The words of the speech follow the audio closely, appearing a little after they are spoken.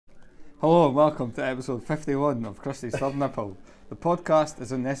Hello and welcome to episode 51 of Krusty's Third Nipple. The podcast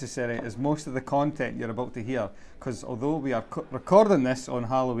is unnecessary as most of the content you're about to hear, because although we are recording this on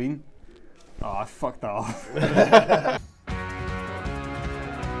Halloween... Oh, I fucked that up.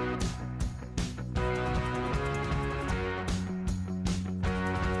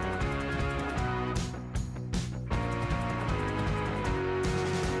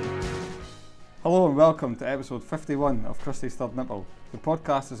 Hello and welcome to episode 51 of Krusty's Third Nipple. The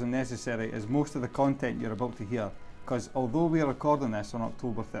podcast is unnecessary as most of the content you're about to hear, because although we are recording this on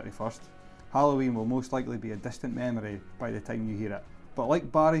October 31st, Halloween will most likely be a distant memory by the time you hear it. But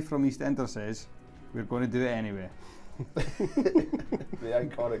like Barry from EastEnders says, we're going to do it anyway. The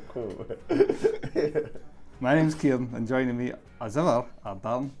iconic quote. My name's Kieran and joining me as ever are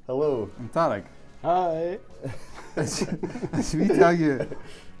Darren. Hello. And Tarek. Hi. As we tell you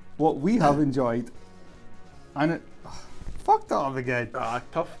what we have enjoyed, and it fucked that up again.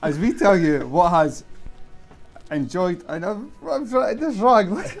 Tough. As we tell you what has enjoyed, and I'm writing this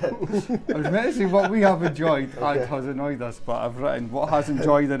wrong. I was meant to say what we have enjoyed and has annoyed us, but I've written what has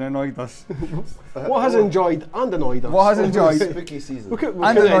enjoyed and annoyed us. What has enjoyed and annoyed us? What has enjoyed Spooky season. We could and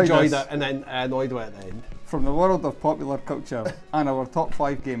have annoyed enjoyed us. it and then annoyed with it at the end. From the world of popular culture, and our top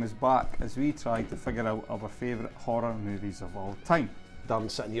 5 game is back as we try to figure out our favourite horror movies of all time.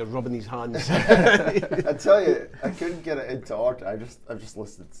 Darren's sitting here rubbing his hands. I tell you, I couldn't get it into order. I've just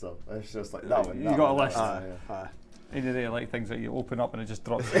listed some. It's just like that one. You that got a one, list. that one, Any of the like things that you open up and it just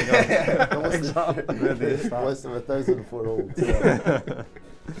drops. yeah. Exactly. Where do you start? List of 1,004 old.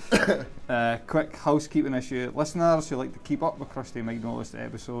 Quick housekeeping issue. Listeners who like to keep up with Krusty might notice the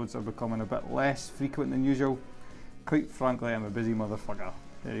episodes are becoming a bit less frequent than usual. Quite frankly, I'm a busy motherfucker.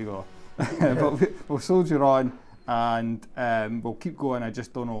 There you go. But we'll soldier on and we'll keep going. I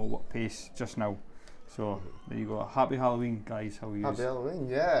just don't know at what pace just now. So there you go. Happy Halloween, guys. How are you? Happy Halloween,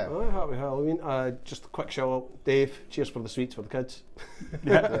 yeah. Oh, happy Halloween. Just a quick shout out, Dave. Cheers for the sweets for the kids.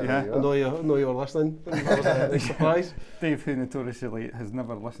 Yeah, There yeah. you I go. know you were listening. That was a nice surprise. Dave, who notoriously has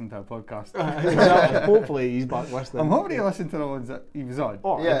never listened to a podcast. Exactly. Hopefully he's back listening. I'm hoping he listened to the ones that he was on.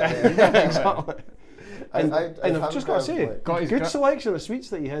 Oh, Yeah, exactly. And I've just got to say, Got his good gut. selection of sweets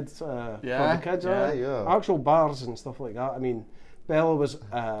that you had for Yeah, the kids. yeah. Actual bars and stuff like that. I mean, Bella was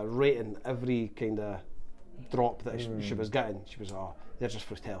rating every kind of drop that she was getting. She was, they're just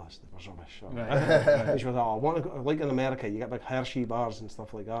Frutellas, they were rubbish. Right, And she was, I want to go, like in America, you get big Hershey bars and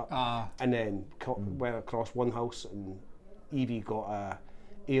stuff like that. And then went across one house and Evie got a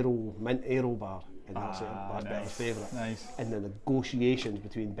mint Aero bar. And that's nice. Bella's favourite. Nice. And the negotiations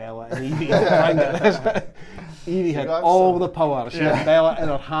between Bella and Evie to try and get this. Evie had got all some- the power. She had Bella in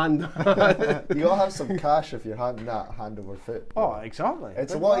her hand. You gotta have some cash if you're handing that hand over foot. Oh, exactly.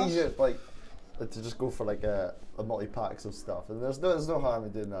 It's a Big lot glass. easier, to just go for like a multi-packs of stuff. And there's no harm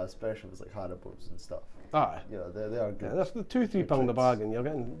in doing that, especially if it's like Haribo's and stuff. Aye. You know, they are good. Yeah, that's the £2-3 a treats. bag, and you're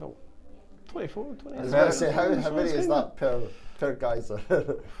getting about 24, 20. I was about to say, how many is that per geyser?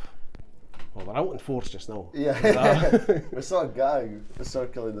 Well, we're out in force just now. Yeah. We saw a gang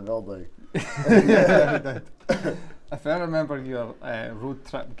circling the building. If I remember your road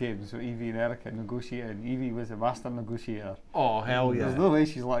trip games with Evie and Erica negotiating, Evie was a master negotiator. Oh, hell yeah. There's no way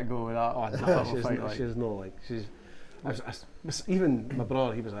she's let go with that. Oh, that no, little fight, like. she's no like, even my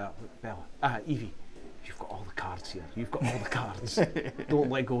brother, he was like, Bella, Evie, you've got all the cards here. You've got all the cards. Don't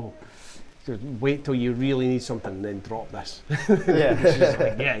let go. Just wait till you really need something and then drop this. Yeah. She's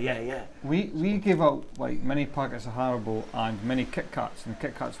like, yeah. We gave out like mini packets of Haribo and mini Kit Kats, and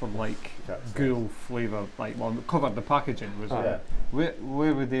Kit Kats were like Kats, ghoul flavoured, like covered the packaging was. Yeah.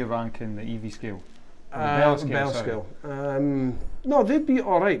 Where would they rank in the Evie scale? Or the Bell sorry. scale. No, they'd be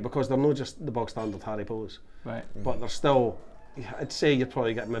alright because they're not just the bog standard Haribos, Right. but they're still, I'd say you'd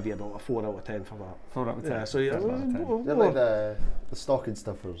probably get maybe about a 4 out of 10 for that. 4 out of 10. Yeah, so yeah, That's about a 10. They're like the stocking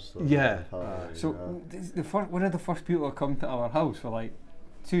stuffers. Yeah. So one of the first people to come to our house were like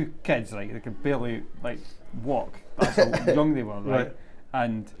 2 kids, like they could barely like walk. That's how young they were, right?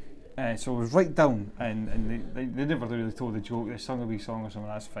 And so it was right down, and they never really told the joke. They sung a wee song or something.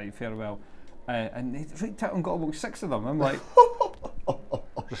 That's fine, farewell. And they right down and got about 6 of them. I'm like,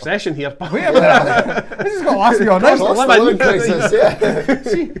 Recession here. wait a minute, this is going to last me all night. Cost of living crisis, yeah.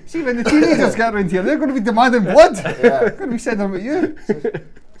 See, when the teenagers get around here, they're going to be demanding blood. Yeah. They're going to be sending them at you.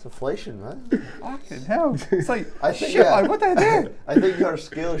 It's inflation, man. Fucking hell. It's like, I think, shit, yeah. man, what did I do? I think your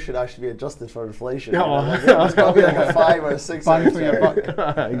scale should actually be adjusted for inflation. Yeah, You know, like, it's got to be like a 5 or a 6 out Bang of for your 10.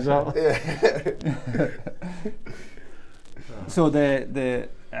 buck. Exactly. Yeah. So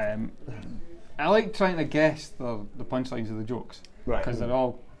I like trying to guess the punchlines of the jokes Right. because they're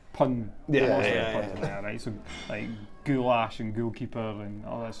all pun. Yeah, mostly yeah, puns, yeah. right? So like goulash and goalkeeper and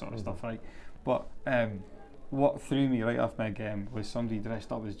all that sort of stuff, right? But what threw me right off my game was somebody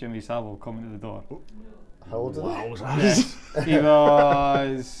dressed up as Jimmy Savile coming to the door. How old are they? Wowza. He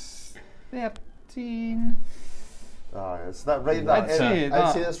was 13. It's that right. I'd say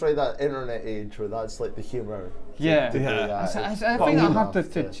that's right. That internet age where that's like the humour. Yeah, to do Yeah. that. I It's think fun I enough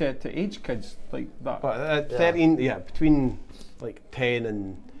have to age kids like that. But at 13, between like 10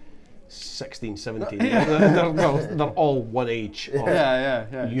 and 16, 17, they're all one age. Of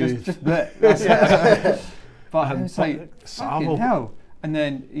Yeah. Youth. Just that. That's it. But it's but like Savile. fucking hell. And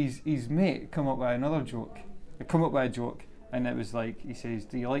then his mate come up with another joke. Come up with a joke, and it was like he says,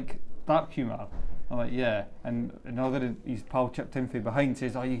 "Do you like dark humour?" I'm like, "Yeah." And another his pal chipped in from behind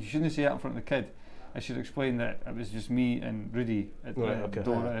says, "Oh, you shouldn't say that in front of the kid." I should explain that it was just me and Rudy at the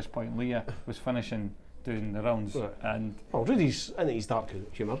door at this point. Leah was finishing doing the rounds, and Rudy's into his dark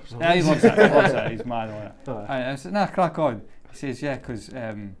humour. So. yeah, he loves it. He loves it. He's mad on it. Aye. And I said, "Nah, crack on." He says, "Yeah, because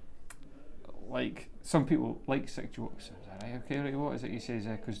like some people like sick jokes." I was like, "Right, okay, right, what is it?" He says,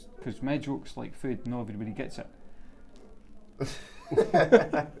 "Because my jokes like food, not everybody gets it."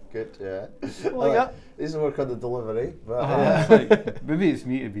 Good, yeah. Like that. Needs to work on the delivery, but It's like, maybe it's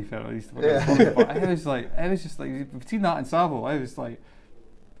me to be fair, at least. But I was just like, between that and Savile, I was like,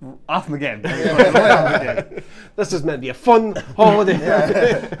 off him again. I was like, right off him again. This is meant to be a fun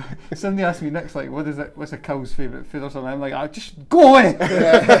holiday. Somebody asked me next, like, what's a cow's favourite food or something? I'm like, just go away.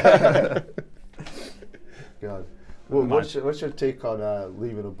 God. Well, what's your take on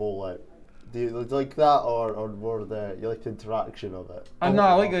leaving a bowl out? Do you like that, or more you like the interaction of it? I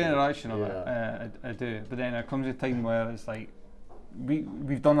like the interaction of it. I do. But then there comes a time where it's like,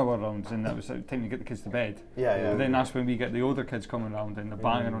 we've done our rounds and it was like time to get the kids to bed. Yeah. And then that's when we get the older kids coming around and they're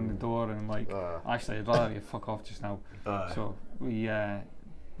banging on the door and like, actually I'd rather you fuck off just now. So we,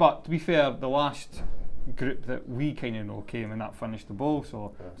 but to be fair, the last group that we kind of know came and that finished the bowl,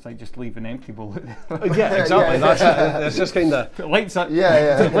 so it's like just leave an empty bowl out there. Yeah, exactly. That's it. It's just kind of Lights up.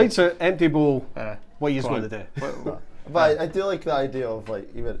 lights out, empty bowl. What are you going to do? But I do like the idea of like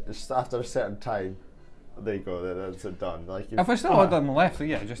even just after a certain time, there you go, then it's done. Like If I still had them left, so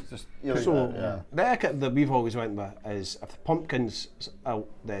yeah, just you like So that, the etiquette that we've always went with is if the pumpkin's out,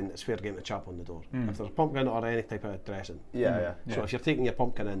 then it's fair game to chap on the door. If there's a pumpkin or any type of dressing. yeah. So if you're taking your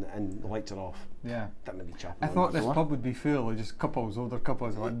pumpkin in and the lights are off, yeah. that may be chapping. I on thought the this door. pub would be full of just couples, older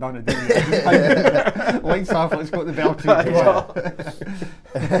couples, like none of them. Lights off, let's go to the Beltry.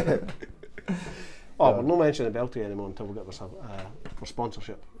 Oh, we're not mentioning Beltry anymore until we get this for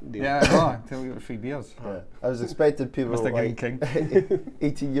sponsorship deal. Yeah, no, until we got free beers. Yeah. I was expecting people Mr. like King.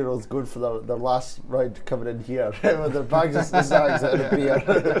 18-year-olds going for their last round coming in here with their bags of snacks and a beer.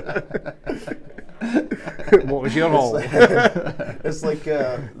 What was your haul? It's like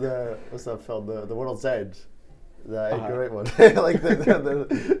the what's that film? The World's End. The Edgar Wright one. Like they're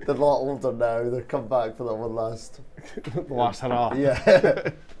a lot older now. They're come back for that one last. The last hurrah. Yeah.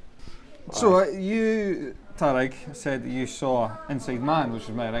 So you, Tarek, said that you saw Inside Man, which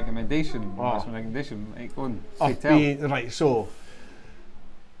was my recommendation. That's my recommendation. Like, go on, tell. Right, so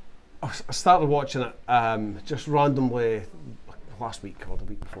I started watching it just randomly last week or the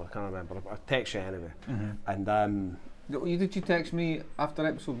week before, I can't remember. I text you anyway. And Did you text me after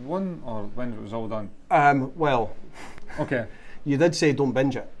episode 1 or when it was all done? well, Okay. you did say don't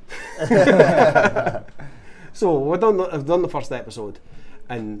binge it. So I've done the first episode,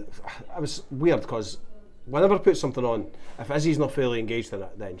 and it was weird because whenever I put something on, if Izzy's not fairly engaged in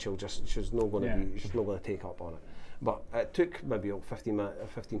it, then she's not going to take up on it. But it took maybe 15,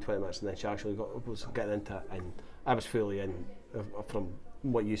 20 minutes, and then she actually was getting into it, and I was fully in from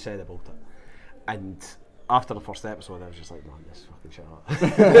what you said about it. And after the first episode, I was just like, man, this fucking shit up.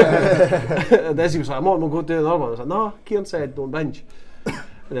 And Izzy was like, I'm not going to do another one. I was like, no, Kieran said don't binge.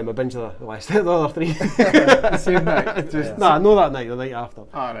 And then I binged the other 3. The same night? No that night, the night after.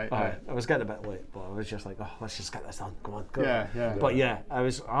 Right. I was getting a bit late, but I was just like, oh, let's just get this done. Come on. Yeah. But yeah, it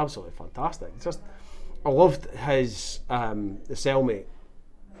was absolutely fantastic. I loved his the cellmate,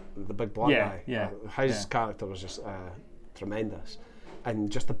 the big black guy. Yeah. His character was just tremendous, and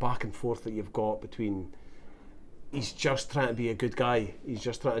just the back and forth that you've got between. He's just trying to be a good guy. He's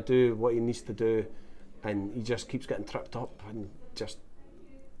just trying to do what he needs to do, and he just keeps getting tripped up and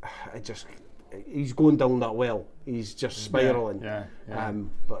he's going down that well. He's just spiraling.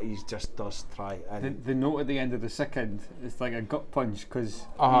 But he just does try. And the note at the end of the second is like a gut punch because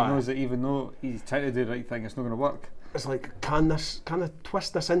he knows that even though he's trying to do the right thing, it's not going to work. It's like, can I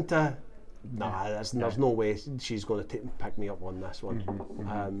twist this into? Nah, there's no way she's going to pick me up on this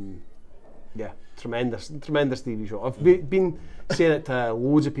one. Yeah, tremendous TV show. I've been saying it to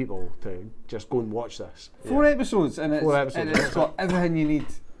loads of people to just go and watch this. 4 episodes, and it's, 4 episodes, and it's got everything you need,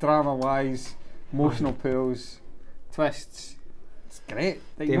 drama-wise, emotional pulls, twists. It's great.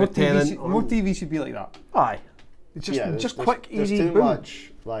 Like, David Tennant more TV should be like that. Aye, it's just there's quick, there's easy. too boom.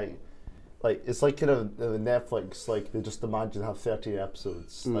 much like it's like kind of Netflix, like they just imagine have 30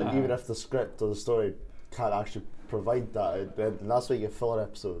 episodes. Like even if the script or the story can't actually provide that, then that's why you get filler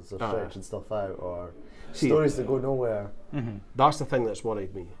episodes or stretching stuff out or stories that go nowhere. That's the thing that's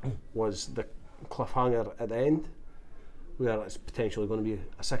worried me, was the cliffhanger at the end, where it's potentially going to be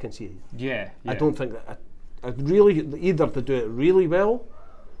a second series. Yeah. I don't think that. I really either they do it really well,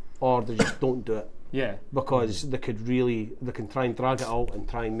 or they just don't do it. Yeah. Because they can try and drag it out and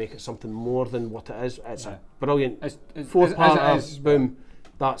try and make it something more than what it is. It's a brilliant fourth part. Boom.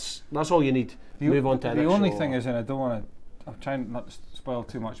 That's all you need. Move on to the next. The only show. thing is, and I don't want to. I'm trying not to spoil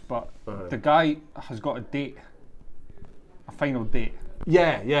too much, but the guy has got a date, a final date.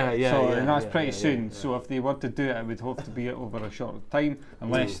 Yeah. So and that's pretty soon. Yeah. So if they want to do it, it would have to be over a short time,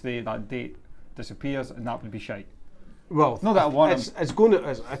 unless that date disappears, and that would be shite. Well, not that I want it's going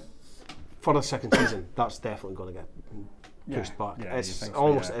to for the second season. That's definitely going to get pushed back. Yeah, it's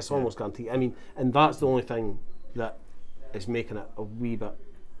almost guaranteed. I mean, and that's the only thing that is making it a wee bit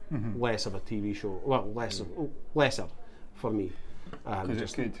less of a TV show. Well, lesser for me,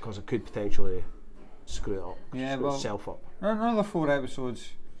 because it could potentially screw it up. Yeah, screw itself up. Another 4 episodes,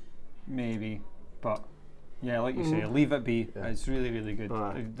 maybe, but. Yeah, like you say, leave it be. Yeah. It's really, really good.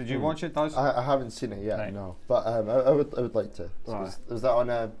 Did you watch it, Daz? I haven't seen it yet, no. But I would like to. Was that on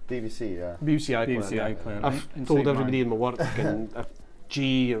BBC? Yeah. BBC iPlayer. I've told everybody in my work, and I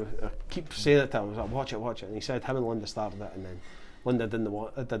keep saying it to him. I was like, watch it. And he said him and Linda started it, and then Linda didn't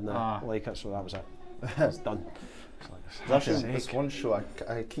like it, so that was it. It's done. There's this one show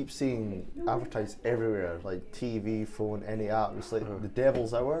I keep seeing advertised everywhere, like TV, phone, any app. It's like The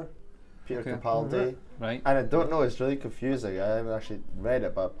Devil's Hour. Peter Capaldi, right? And I don't know. It's really confusing. I haven't actually read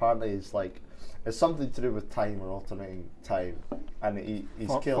it, but apparently it's something to do with time or alternating time, and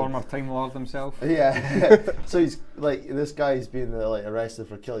he's killed. Former Time Lord himself. Yeah. So he's like this guy's been arrested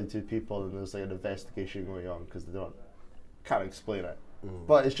for killing 2 people, and there's like an investigation going on because they can't explain it.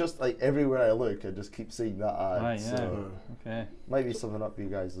 But it's just like everywhere I look, I just keep seeing that ad. Right, yeah. So might be something up you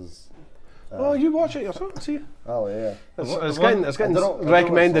guys'. Oh, you watch it yourself, see? Oh yeah. It's getting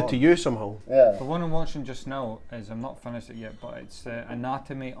recommended to you somehow. Yeah. The one I'm watching just now is, I'm not finished it yet, but it's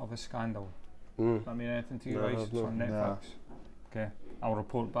Anatomy of a Scandal. Does that mean anything to you guys? It's on Netflix. No. Okay, I'll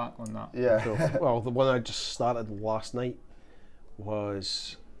report back on that. Yeah. Cool. Well, the one I just started last night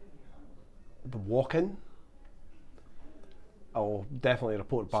was The Walk-In. I'll definitely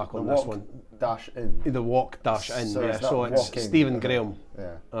report back on this one. -in. The Walk-In. So it's Stephen Graham.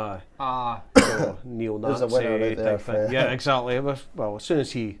 Yeah. So neo-Nazi There's a winner right there type thing. Yeah, exactly. Well, as soon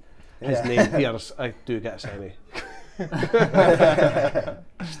as his name appears, I do get a Sammy.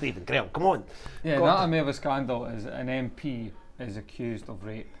 Stephen Graham, come on. Yeah, Anatomy of a Scandal is an MP is accused of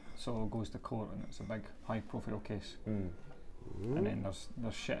rape, so goes to court, and it's a big high-profile case. And then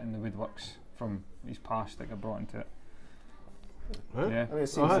there's shit in the woodworks from his past that got brought into it. Yeah. I mean, it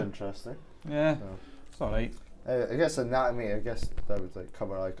seems interesting. Yeah, it's alright. I guess Anatomy, that would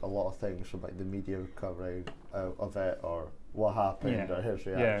cover a lot of things from the media covering of it, or what happened, or his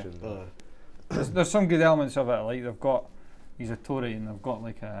reaction. Yeah. There's some good elements of it, like he's a Tory, and they've got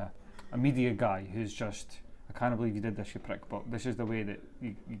a media guy who's just, I can't believe you did this, you prick, but this is the way that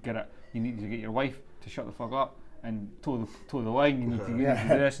you get it. You need to get your wife to shut the fuck up and toe the line. You need to do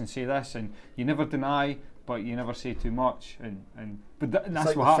this and say this, and you never deny, but you never say too much, but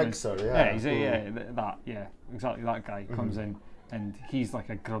that's what happens. Fixer, exactly. That guy comes in, and he's like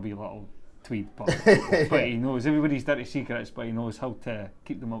a grubby little tweed, but he knows everybody's dirty secrets, but he knows how to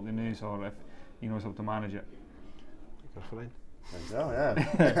keep them out the news, or if he knows how to manage it. Oh yeah.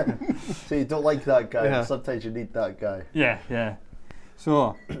 So you don't like that guy, but sometimes you need that guy. Yeah.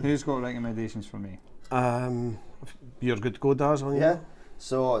 So who's got recommendations for me? You're good to go, Daz, on you? Yeah.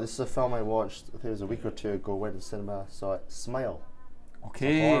 So this is a film I watched, I think it was a week or 2 ago, went to cinema, saw it, Smile.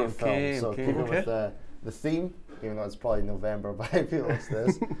 Okay. So keeping with the theme, even though it's probably November by people watch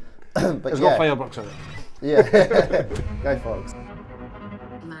this. But it's got fireworks in it. Yeah. Guy Fawkes.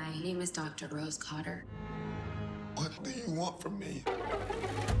 My name is Dr. Rose Cotter. What do you want from me?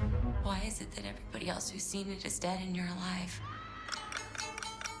 Why is it that everybody else who's seen it is dead and you're alive?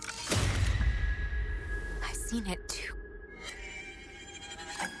 I've seen it too.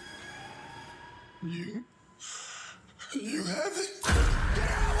 You have it?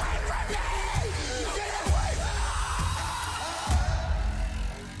 Get away from me! Get away from me!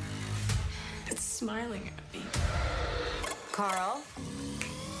 Carl.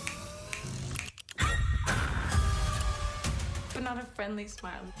 But not a friendly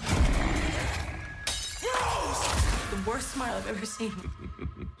smile. The worst smile I've ever seen.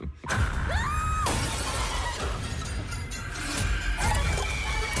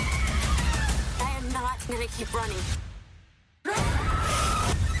 I am not gonna keep running.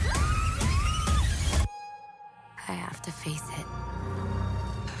 I have to face it.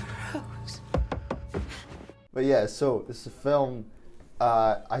 Rose. But yeah, so it's a film.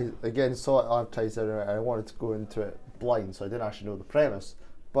 I again saw it advertised and I wanted to go into it blind, so I didn't actually know the premise.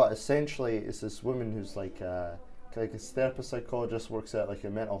 But essentially, it's this woman who's like a therapist, psychologist, works at like a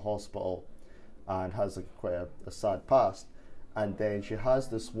mental hospital, and has like quite a sad past. And then she has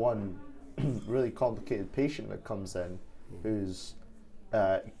this one really complicated patient that comes in, who's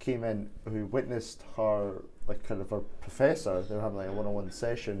came in, who witnessed her, like kind of her professor. They were having like a one-on-one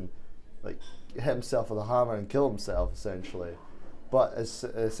session, like hit himself with a hammer and kill himself essentially. But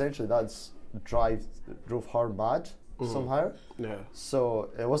essentially that's drove her mad somehow. Yeah.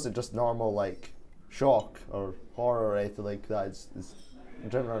 So it wasn't just normal like shock or horror or anything like that. It's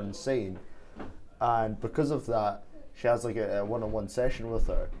driven her insane, and because of that, she has like a one-on-one session with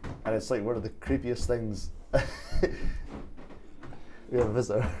her, and it's like one of the creepiest things. We have a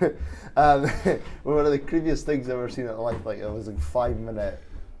visitor. One of the creepiest things I've ever seen in life. Like it was like 5-minute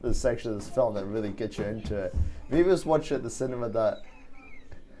section of this film that really gets you into it. Maybe just watch it at the cinema that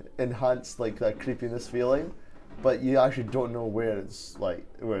enhanced like that creepiness feeling, but you actually don't know where it's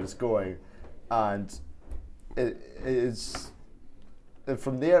going, and it is. And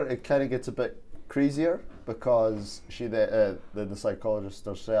from there, it kind of gets a bit crazier because she, the psychologist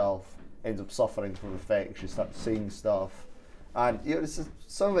herself, ends up suffering from effects. She starts seeing stuff, and you know,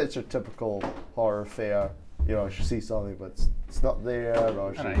 some of it's your typical horror fare. You know, she sees something, but it's not there,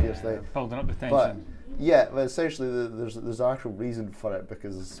 or she hears things. Building up the tension. But yeah, but essentially, there's an actual reason for it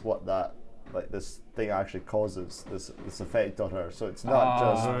because it's what that this thing actually causes this effect on her. So it's not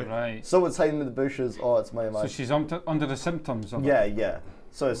just someone's hiding in the bushes. Oh, it's my imagination. So she's under the symptoms of it. Yeah.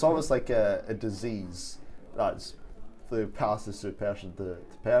 So it's almost like a disease that's passes through person to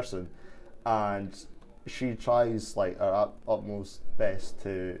person, and she tries like her utmost best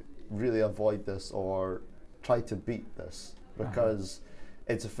to really avoid this or try to beat this because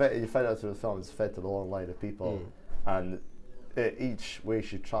it's you find out through the film it's affected a long line of people, and each way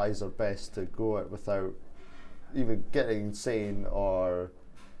she tries her best to go it without even getting insane or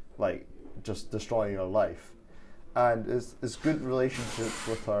like just destroying her life. And it's good relationships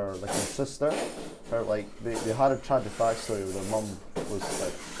with her like her sister. Her like they had a tragic backstory where their mum was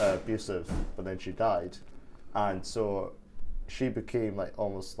like abusive, but then she died, and so she became like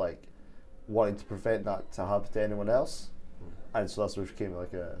almost like wanting to prevent that to happen to anyone else, and so that's where she became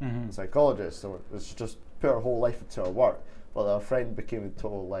like a psychologist. So it's just put her whole life into her work. But her friend became a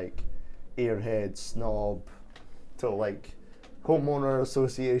total like airhead snob, total like homeowner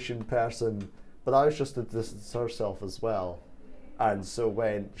association person. But I was just to distance herself as well. And so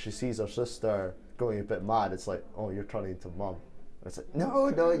when she sees her sister going a bit mad, it's like, oh, you're turning into mum. And it's like, no,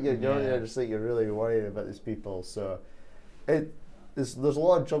 you're just like you're really worried about these people. So there's a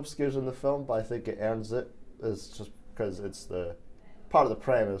lot of jump scares in the film, but I think it earns it. It's just because it's the part of the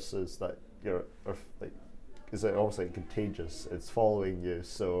premise is that you're like is it almost like contagious. It's following you,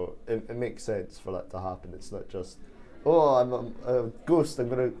 so it makes sense for that to happen. It's not just, oh, I'm a ghost. I'm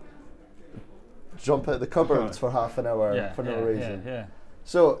gonna jump out the cupboards for half an hour for no reason.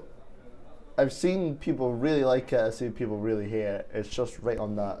 So I've seen people really like it, I've seen people really hate it. It's just right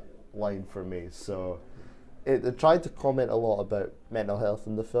on that line for me. So it tried to comment a lot about mental health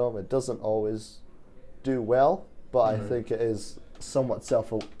in the film. It doesn't always do well, but I think it is somewhat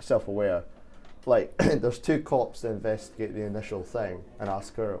self-aware. Like there's two cops that investigate the initial thing and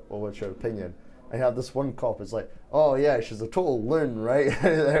ask her, well, what's your opinion? I have this one cop is like, oh yeah, she's a total loon, right?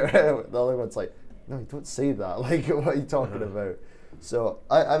 The other one's like, no, you don't say that. Like, what are you talking about? So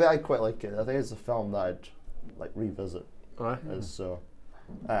I mean, I quite like it. I think it's a film that I'd like revisit. So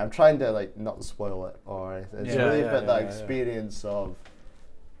I'm trying to like not spoil it or anything. It's really about that experience of,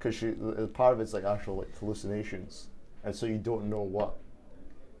 because part of it's like actual like hallucinations, and so you don't know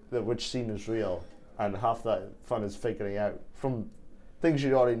which scene is real, and half that fun is figuring out from things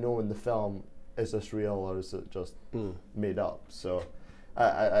you already know in the film, is this real or is it just made up? So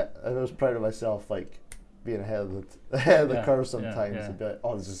I was proud of myself, like being ahead of the curve sometimes. A bit,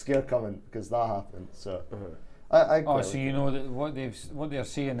 oh, there's a scare coming because that happened. So so you know that what they're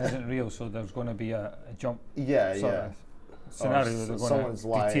saying isn't real, so there's going to be a jump scenario that they're going to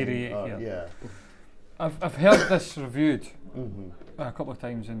deteriorate. I've heard this reviewed a couple of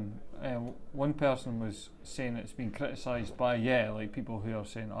times, and one person was saying it's been criticised by like people who are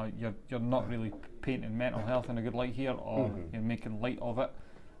saying, oh, you're not really painting mental health in a good light here, or you're making light of it,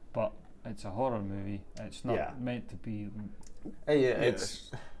 but it's a horror movie. It's not meant to be.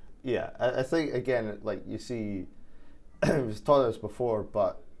 I think again, like you see, we've taught this before,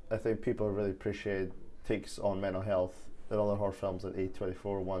 but I think people really appreciate takes on mental health in other horror films like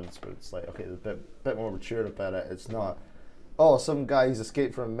A24 ones, where it's like, okay, there's a bit more mature about it. It's not, oh, some guy's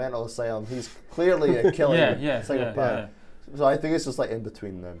escaped from a mental asylum, he's clearly a killer psychopath. So I think it's just like in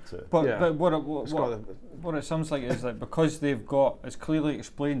between them two. But what it sounds like is that because it's clearly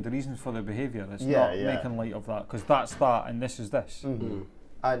explained the reasons for their behaviour, it's not making light of that, because that's that and this is this.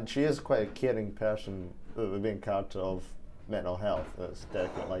 And she is quite a caring person, the main character of mental health that's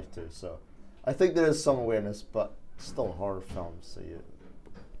dedicated life to. So I think there is some awareness, but still horror films, so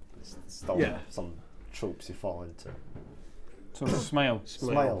it's still some tropes you fall into. So Smile.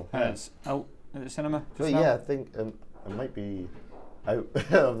 It's out at the cinema. I think it might be out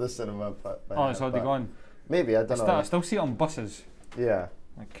of the cinema, but it's already gone. Maybe, I don't know. I still see it on buses. Yeah.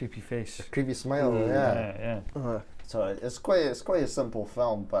 Like creepy face. Creepy smile. So it's quite a simple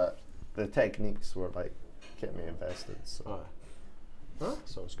film, but the techniques were like kept me invested. So.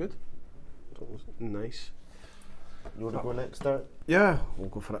 Sounds good. Nice. You want to go next, Derek? Yeah, we'll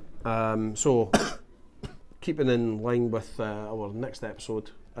go for it. So, keeping in line with our next episode,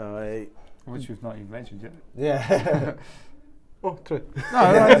 which we've not even mentioned yet. Yeah. Oh, true.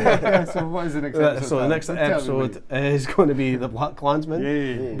 So what is the next episode? So the next episode is going to be The Black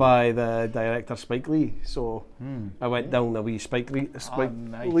Klansman by the director Spike Lee. So I went down the wee Spike Lee.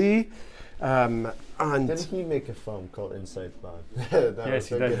 And didn't he make a film called Inside Man? Yes,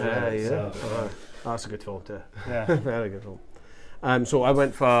 he did. That's a good film too. Yeah, very good film. So I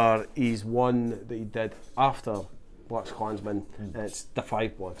went for his one that he did after Black Klansman. It's The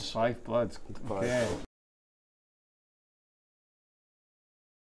Five Bloods. Five Bloods. Okay.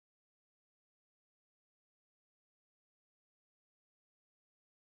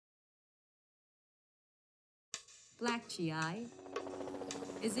 Black GI,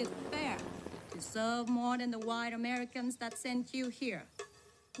 is it fair to serve more than the white Americans that sent you here?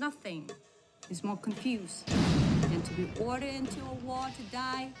 Nothing is more confused than to be ordered into a war to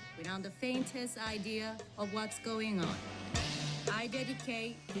die without the faintest idea of what's going on. I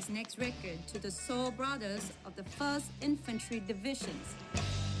dedicate this next record to the soul brothers of the 1st Infantry Divisions.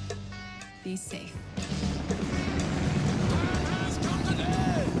 Be safe.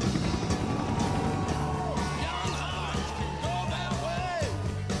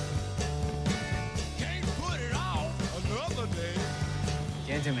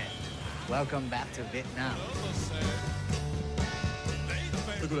 Gentlemen, welcome back to Vietnam.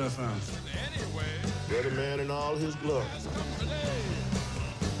 Look what I found. Dirty man in all his glory.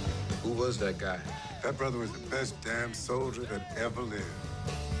 Who was that guy? That brother was the best damn soldier that ever lived.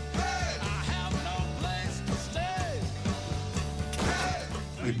 Hey, I have no place to stay. Hey.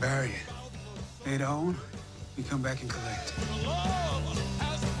 We bury it. Later on, we come back and collect. The love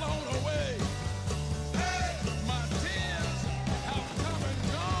has flown away. Hey, my tears have come and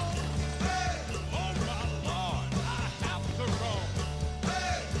gone. Hey, oh my Lord, I have to roam.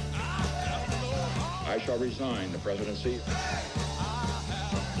 Hey, I have no home. I shall resign the presidency.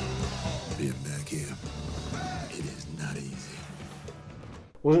 Being back here, it is not easy.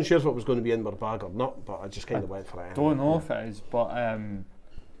 Wasn't sure if it was going to be in my bag or not, but I just kind of went for it. Don't know if it is, but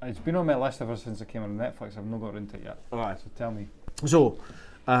it's been on my list ever since it came on Netflix. I've not got into it yet. Alright. So tell me. So,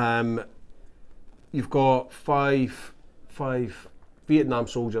 you've got five Vietnam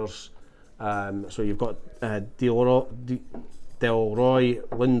soldiers. So you've got Delroy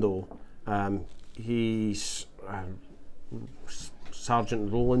Lindo. He's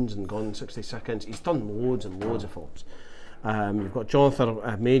Sergeant Rollins in Gone in 60 Seconds. He's done loads and loads of films. You've got Jonathan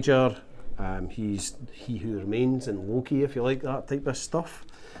Major. He's He Who Remains in Loki, if you like that type of stuff.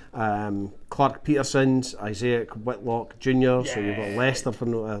 Clark Peterson's Isaac Whitlock Jr. So you've got Lester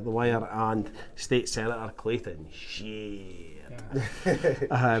from The Wire and State Senator Clayton.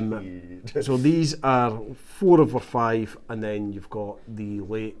 So these are 4 of our 5, and then you've got the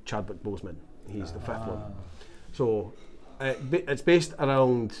late Chadwick Boseman. He's the 5th one. So it's based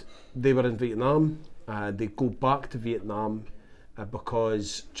around, they were in Vietnam. They go back to Vietnam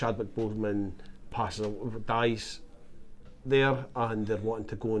because Chadwick Boseman dies there, and they're wanting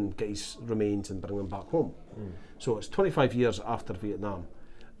to go and get his remains and bring them back home. So it's 25 years after Vietnam,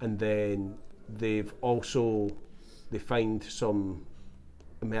 and then they find some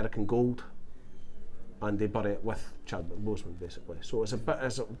American gold, and they bury it with Chadwick Boseman basically. So it's a bit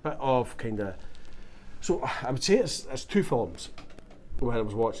of kind of So I would say it's two films when I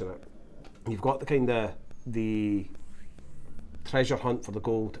was watching it. You've got the kind of the treasure hunt for the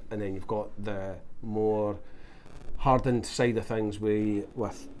gold, and then you've got the more hardened side of things with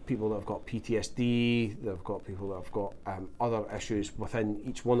people that have got PTSD, they've got people that have got other issues within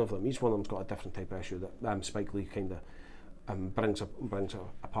each one of them. Each one of them's got a different type of issue that Spike Lee kind of brings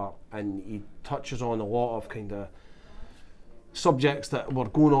apart, and he touches on a lot of kind of subjects that were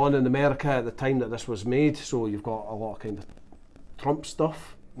going on in America at the time that this was made. So you've got a lot of kind of Trump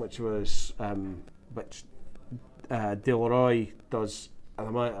stuff, which Delroy does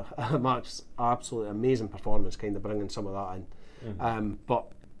a absolutely amazing performance, kind of bringing some of that in.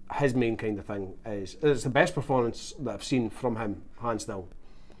 But his main kind of thing is it's the best performance that I've seen from him, hands down.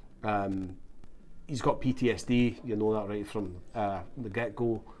 He's got PTSD, you know that right from the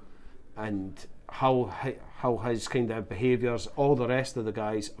get-go, and how his kind of behaviours, all the rest of the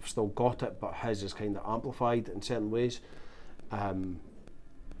guys have still got it, but his is kind of amplified in certain ways. And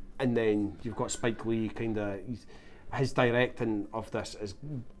then you've got Spike Lee, kind of his directing of this is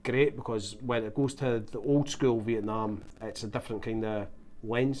great, because when it goes to the old school Vietnam, it's a different kind of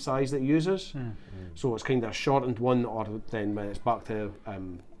lens size that he uses. So it's kind of a shortened one, or then when it's back to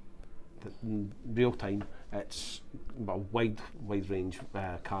real time, it's a wide range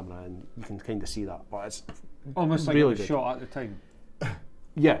camera, and you can kind of see that. But it's almost like really it was shot at the time.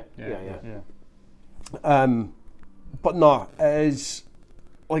 Yeah. But no, it is,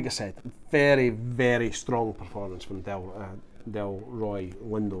 like I said, very, very strong performance from Delroy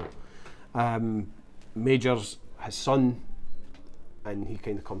Lindo. Major's his son, and he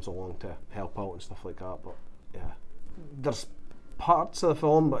kind of comes along to help out and stuff like that. But yeah, there's parts of the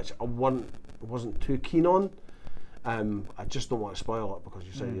film which I wasn't too keen on. I just don't want to spoil it, because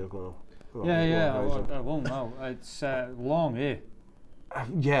you said you're going to. I won't know. It's long, eh?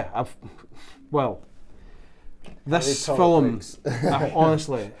 This film,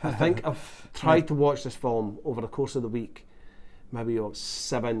 honestly, I think I've tried to watch this film over the course of the week, maybe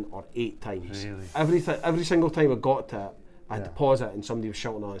 7 or 8 times. Really? Every single time I got to it, I had to pause it, and somebody was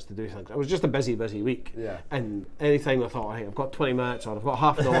shouting at us to do things. It was just a busy week. And any time I thought, hey, I've got 20 minutes, or I've got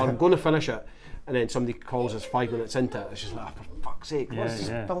half an hour, I'm going to finish it, and then somebody calls us 5 minutes into it, it's just like, oh, for fuck's sake, let's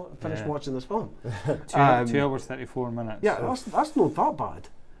just finish watching this film. 2 hours 34 minutes. Yeah, so. that's not that bad.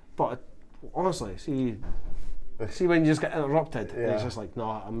 But honestly, see when you just get interrupted, it's just like, no,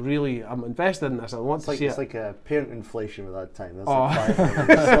 I'm invested in this, I want to see it. It's like a parent inflation at that time. That's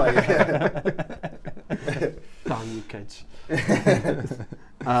like 5 minutes. Damn you kids.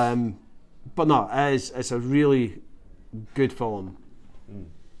 But no, it's a really good film.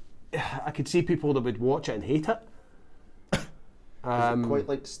 I could see people that would watch it and hate it. Is it quite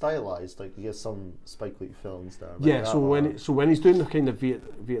like stylized, like you get some Spike Lee films there? Like yeah, so when he's doing the kind of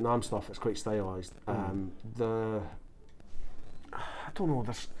Vietnam stuff, it's quite stylized. I don't know.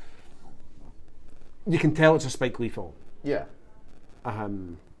 You can tell it's a Spike Lee film. Yeah.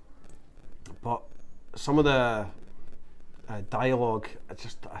 But some of the dialogue, it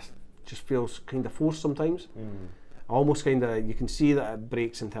just feels kind of forced sometimes. Almost kind of, you can see that it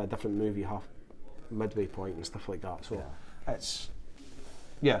breaks into a different movie midway point and stuff like that. So it's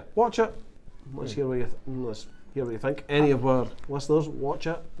watch it. Let's hear what you think. Any of our listeners, watch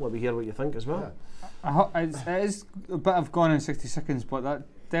it. Let me hear what you think as well. It is a bit of Gone in 60 Seconds, but that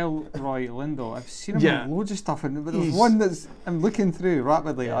Delroy Lindo, I've seen him in loads of stuff, but there's one that's I'm looking through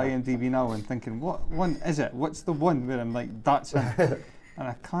rapidly at IMDb now and thinking, what one is it? What's the one where I'm like, that's him? And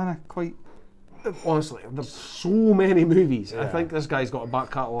I kind of quite. Honestly, there's so many movies. I think this guy's got a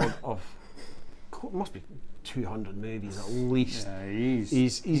back catalogue of must be 200 movies at least. Yeah,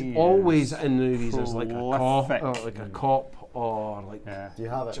 he's always in movies as like a cop, or like do you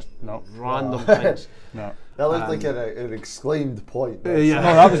have it? Just random things. No, that looked like an exclaimed point. No,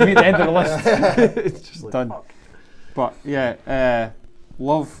 that was me at the end of the list. It's just like, done. Fuck. But yeah,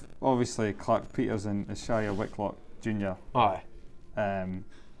 love obviously Clark Peters and Shia Whitlock Jr. Aye.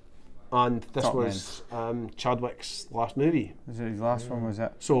 And this was Chadwick's last movie. Was it his last one? Was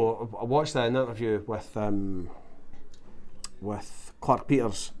it? So I watched an interview with Clark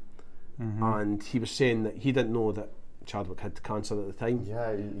Peters, and he was saying that he didn't know that Chadwick had cancer at the time.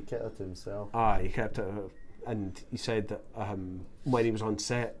 Yeah, he kept it to himself. He kept it, and he said that when he was on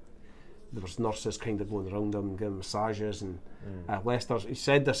set, there was nurses kind of going around him, giving massages, and Lester. He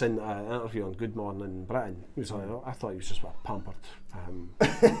said this in an interview on Good Morning Britain. He was like, I thought he was just a pampered.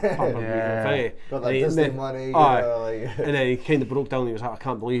 Got that Disney money. And then he kind of broke down. He was like, I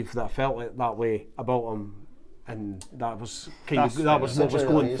can't believe that I felt like that way about him and that was kind of That's that was fair. what was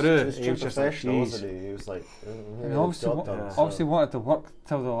going through. He was He too was just like, professional, "Jeez." wasn't he? He was like, I mean, obviously wanted to work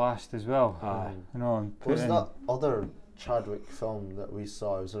till the last as well. Aye. You know, and put Was in- that other Chadwick film that we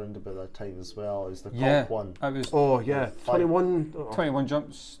saw? It was around about that time as well. It was the Yeah, cop one. it was Oh yeah, 21. 21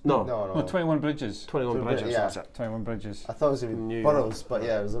 jumps. No, No, No, 21 bridges. 21 So, bridges. yeah. That's it. 21 bridges. I thought it was even New boroughs, but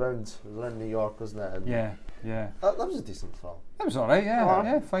yeah, it was around New York, wasn't it? And Yeah, yeah. that was a decent film. It was alright, yeah, Uh-huh.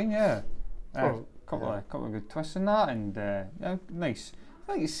 yeah, fine, yeah. Oh, Couple of good twists in that, and yeah, nice.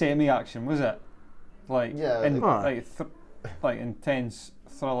 I think it's semi-action, was it? Like, Yeah, like intense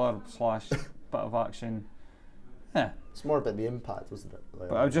thriller / bit of action. Yeah, It's more about the impact, wasn't it? Like,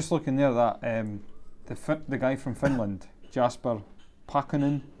 but I was just looking there that the guy from Finland, Jasper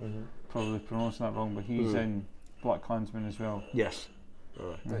Pakkanen, probably pronouncing that wrong, but he's in Black Klansman as well. Yes.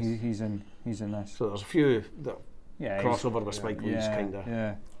 He's in this. So there's a few that Yeah, crossover with Spike Lee's kind of.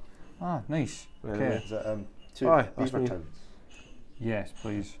 Yeah. Ah, nice. Okay. Is it, two Aye, that's me. Beavertons? Yes,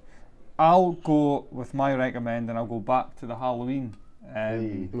 please. I'll go with my recommend, and I'll go back to the Halloween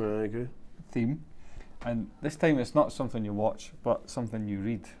Very good. theme. And this time it's not something you watch, but something you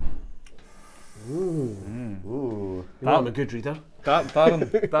read. Ooh. You know I'm a good reader.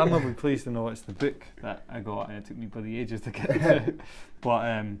 Darren will be pleased to know it's the book that I got, and it took me bloody ages to get to.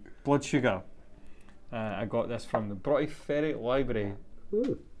 But Blood Sugar. I got this from the Broughty Ferry Library,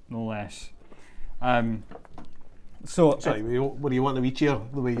 no less. So Sorry, what do you want a wee cheer?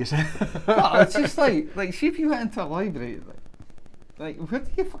 The way you said. it's just like see if you went into a library, like where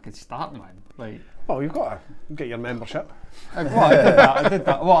do you fucking start, man? Like, Well, you've got to get your membership. well, I did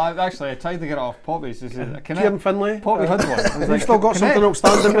that. Well, I tried to get it off Poppy's. Kieran Finlay. Poppy had one. I was You've still got something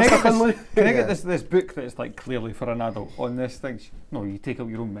outstanding, Mr. Finlay. Can I get this book that's like clearly for an adult on this thing? No, you take out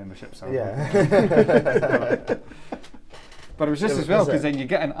your own membership, sir. Yeah. But it was just Yeah, as well was it? because then you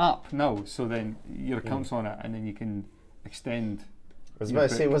get an app now, so then your account's on it, and then you can extend. I was your about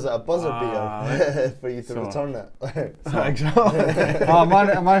to say, book. was it a buzzer beater for you to So- return it? Exactly. I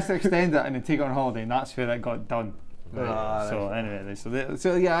managed to extend it and then take it on holiday, and that's where it got done. Right. So anyway,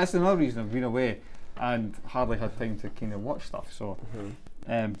 so yeah, that's another reason I've been away and hardly had time to kind of watch stuff. So,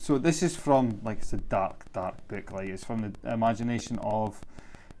 so this is from, like, it's a dark book. Like, it's from the imagination of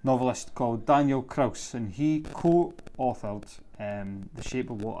a novelist called Daniel Kraus, and he co-authored The Shape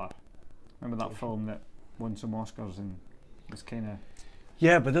of Water. Remember that film that won some Oscars and was kind of.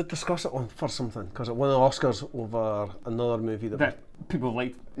 Yeah, but did discuss it for something because it won the Oscars over another movie that people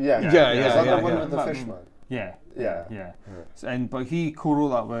liked. Yeah. Yeah, Is that yeah, the one yeah. with the That- fish man? Yeah. Yeah. But he co-wrote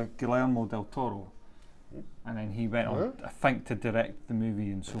that with Guillermo del Toro, and then he went on, I think, to direct the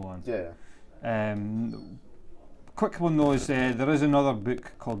movie and so on. Yeah. Quick one though is there is another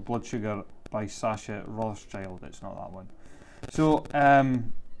book called Blood Sugar by Sasha Rothschild. It's not that one. So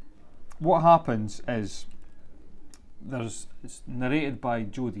what happens is it's narrated by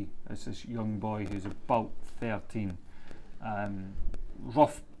Jody. It's this young boy who's about 13.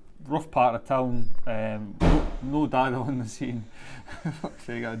 Rough part of town. No dad on the scene. Fuck's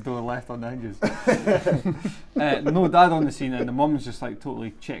sake, got a door left on the hinges. No dad on the scene, and the mum's just like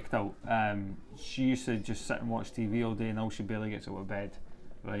totally checked out. She used to just sit and watch TV all day, and now she barely gets out of bed.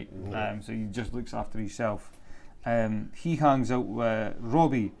 Right. So he just looks after himself. He hangs out with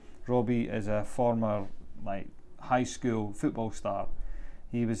Robbie. Robbie is a former like high school football star.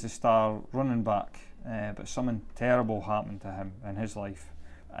 He was a star running back, but something terrible happened to him in his life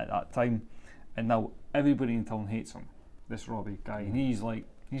at that time, and now everybody in town hates him. This Robbie guy, and he's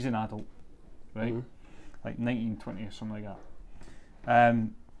an adult, right? Like 19, 20 or something like that.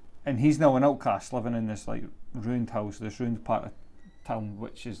 And he's now an outcast living in this like ruined house, this ruined part of town,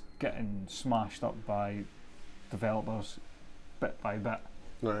 which is getting smashed up by developers bit by bit.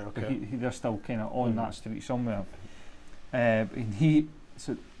 Right, But okay. they're still kind of on that street somewhere. And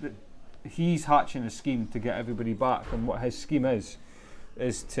he's hatching a scheme to get everybody back, and what his scheme is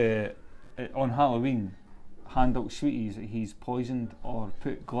to on Halloween hand out sweeties that he's poisoned or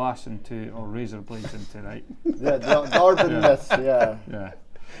put glass into or razor blades into, right? Yeah, the urban myth, yeah. Yeah.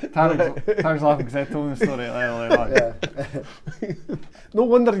 Taryn's laughing because I told him the story earlier on. Yeah. No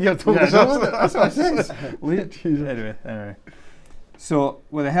wonder you're told Yeah, us no, that. that's what I said. Anyway. So,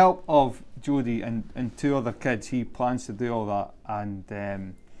 with the help of Jodie and two other kids, he plans to do all that,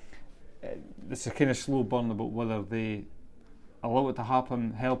 and it's a kind of slow burn about whether they allow it to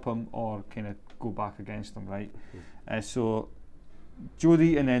happen, help him, or kind of go back against him, right? So,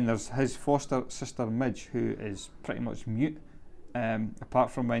 Jodie, and then there's his foster sister Midge, who is pretty much mute, apart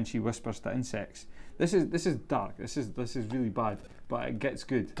from when she whispers to insects. This is dark. This is really bad, but it gets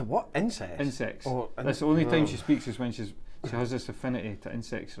good. To what? Insects? Insects. Oh, That's the only time she speaks is when she's. She has this affinity to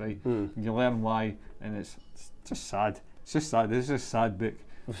insects, right? And you learn why, and it's just sad. It's just sad. This is a sad book,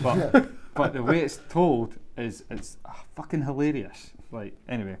 but the way it's told is it's fucking hilarious. Like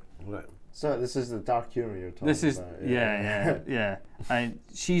anyway. Right. So this is the dark humour you're talking This is about. yeah. And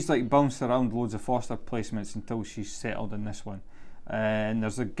she's like bounced around loads of foster placements until she's settled in this one. And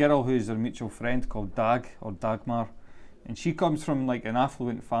there's a girl who's her mutual friend called Dag or Dagmar, and she comes from like an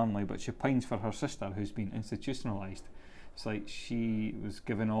affluent family, but she pines for her sister who's been institutionalised. It's like she was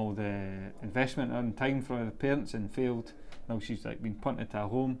given all the investment and time from the parents and failed. Now she's like been punted to a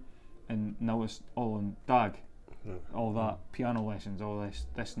home, and now it's all on Dag. All that piano lessons, all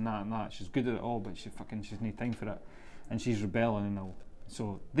this and that. She's good at it all, but she's no time for it, and she's rebelling and all.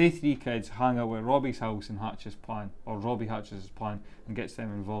 So they three kids hang out at Robbie's house and hatch his plan, or Robbie hatches his plan and gets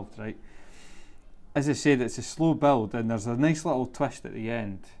them involved, right? As I said, it's a slow build, and there's a nice little twist at the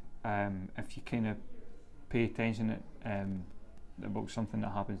end if you kind of pay attention about something that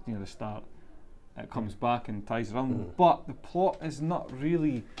happens near the start. It comes back and ties around, but the plot is not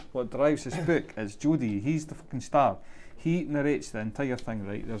really what drives this book. It's Jody. He's the fucking star. He narrates the entire thing,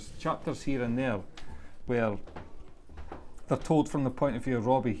 right? There's chapters here and there where they're told from the point of view of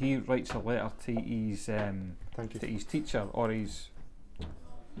Robbie. He writes a letter to his teacher, or I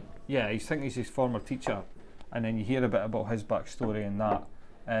think he's his former teacher, and then you hear a bit about his backstory and that.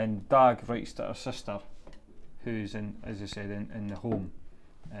 And Dag writes to her sister, who's in, as I said, in the home.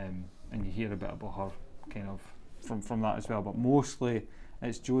 And you hear a bit about her kind of from that as well, but mostly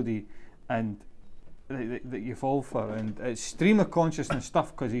it's Jody and that you fall for, and it's stream of consciousness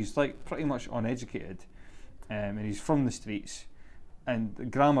stuff because he's like pretty much uneducated, and he's from the streets, and the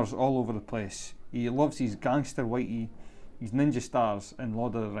grammar's all over the place. He loves his gangster whitey, his ninja stars, and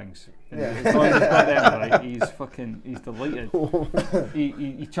Lord of the Rings. And as long as he's got them right, he's delighted.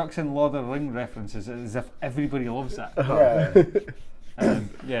 he chucks in Lord of the Ring references as if everybody loves it.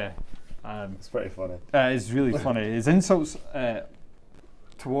 It's pretty funny. It's really funny. His insults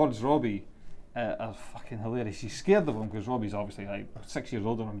towards Robbie are fucking hilarious. He's scared of him because Robbie's obviously like 6 years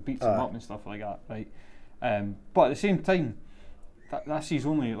older and beats him up and stuff like that, right? But at the same time, that's his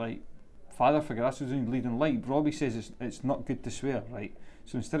only like father figure. That's his only leading light. Robbie says it's not good to swear, right?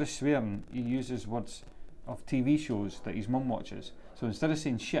 So instead of swearing, he uses words of TV shows that his mum watches. So instead of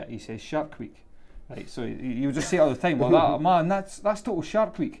saying shit, he says Shark Week, right? So he would just say it all the time. Well, that's total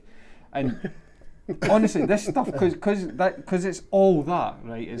Shark Week. And honestly, this stuff, because it's all that,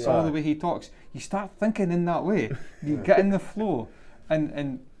 right? It's all the way he talks. You start thinking in that way. You get in the flow,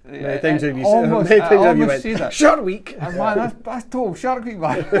 and many times have you say that. Shark Week. And man, that's total Shark Week,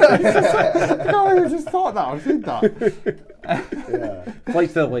 man. I just thought that or said that. Flight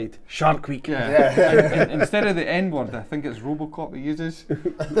to the light. Shark Week. And instead of the N word, I think it's Robocop he uses.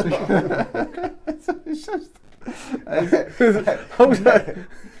 It's just.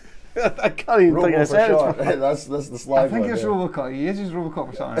 I can't even think of it. That's the slide. I think it's Robocop. He uses Robocop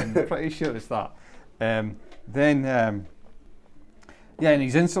or something. I'm pretty sure it's that. And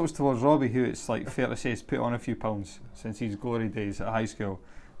his insults towards Robbie, who it's like fair to say has put on a few pounds since his glory days at high school,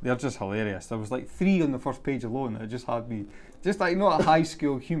 they're just hilarious. There was like 3 on the first page alone that just had me, just like not high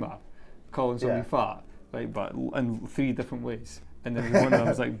school humour, calling somebody fat, right? But in 3 different ways, and then one of them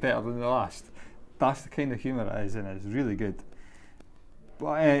was like better than the last. That's the kind of humour it is, and it's really good.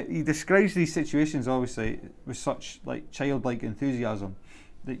 But he describes these situations obviously with such like childlike enthusiasm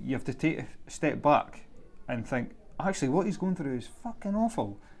that you have to take a step back and think, actually what he's going through is fucking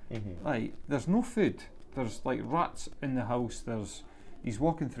awful. Like there's no food, there's like rats in the house, he's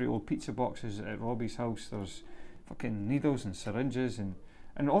walking through old pizza boxes at Robbie's house, there's fucking needles and syringes, and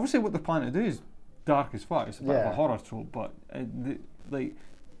obviously what they're planning to do is dark as fuck. It's a bit of a horror trope, but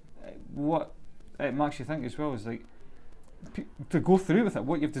what it makes you think as well is like, to go through with it,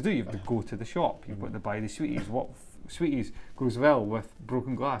 what you have to do, you have to go to the shop, you've got to buy the sweeties. What sweeties goes well with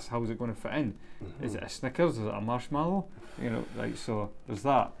broken glass? How is it going to fit in? Is it a Snickers? Is it a marshmallow? So there's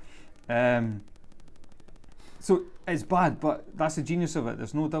that. So it's bad, but that's the genius of it.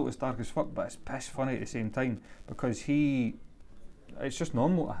 There's no doubt it's dark as fuck, but it's piss funny at the same time because it's just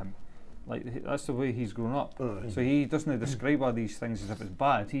normal to him. Like that's the way he's grown up. So he doesn't describe all these things as if it's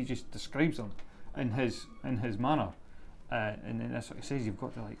bad. He just describes them in his manner. And then that's what he says. You've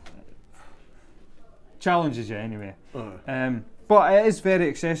got to like challenges you anyway. But it is very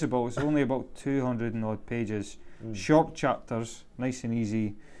accessible. It's only about 200 and odd pages. Short chapters, nice and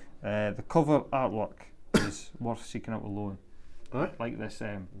easy. The cover artwork is worth seeking out alone. Like this,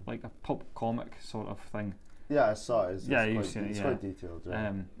 like a pulp comic sort of thing. Yeah, I saw it. You've seen it. It's quite detailed.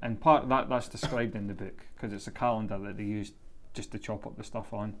 Right? And part that's described in the book because it's a calendar that they used just to chop up the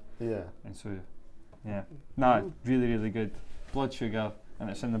stuff on. Yeah. And so. Yeah. Nah, really, really good. Blood Sugar, and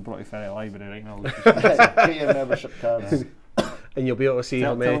it's in the Broughty Ferry Library right now. Get your membership cards. And you'll be able to see how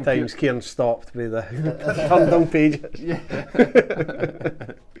Tell many him times Kieran stopped with the turned down pages. Yeah.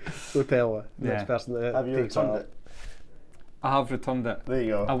 Go tell the next Yeah. person that Have you takes returned that. it? I have returned it. There you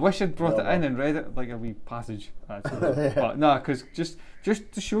go. I wish I'd brought Well it in done. and read it like a wee passage, actually. But no, because just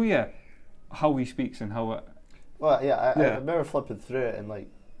to show you how he speaks and how it. Well, yeah, I Yeah. remember flipping through it and like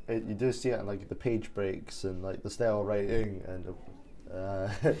you do see it in like the page breaks and like the style of writing and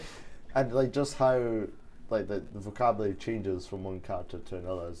like just how like the vocabulary changes from one character to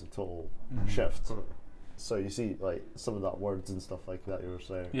another is a total shift. So you see like some of that words and stuff like that you were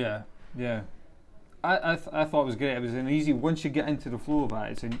saying. Yeah, yeah. I thought it was great. It was an easy. Once you get into the flow of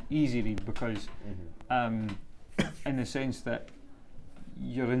it, it's an easy read because, in the sense that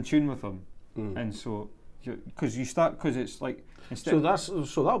you're in tune with them, and so because it's like instead.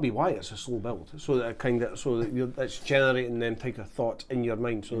 So that'll be why it's a slow build. So that it's generating them type of thoughts in your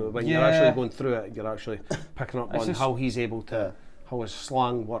mind. So that when you're actually going through it, you're actually picking up It's on just- how he's able to, how his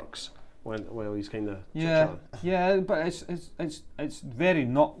slang works while he's kind of Yeah, but it's very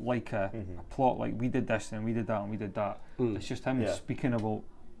not like a plot like we did this and we did that and we did that. It's just him speaking about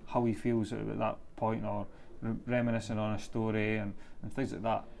how he feels at that point or reminiscing on a story and things like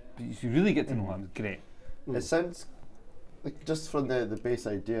that. But if you really get to know him, it's great. It sounds like just from the base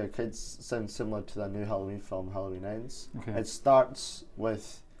idea, it could sound similar to that new Halloween film, Halloween Ends. Okay. It starts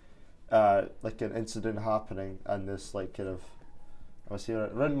with like an incident happening and this like kind of I was here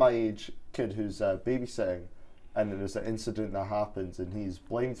around my age kid who's babysitting, and then there's an incident that happens and he's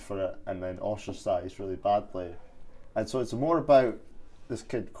blamed for it and then ostracized really badly, and so it's more about this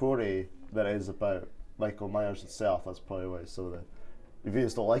kid Corey than it is about Michael Myers itself. That's probably why so the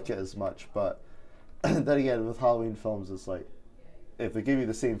reviews don't like it as much. But then again, with Halloween films, it's like if they give you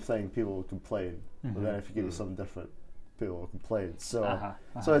the same thing, people will complain. But then if you give you something different, people will complain. So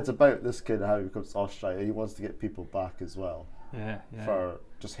so it's about this kid and how he becomes ostracized. And he wants to get people back as well. Yeah. For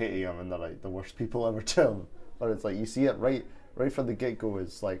just hating him and they're like the worst people ever to him. But it's like you see it right from the get go.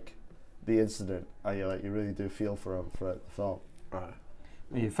 It's like the incident, and you really do feel for him throughout the film. Right.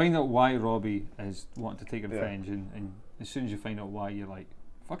 You find out why Robbie is wanting to take revenge, and as soon as you find out why, you're like,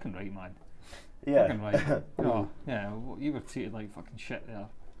 fucking right, man. Yeah. Fucking right. Oh, yeah, you were treated like fucking shit there.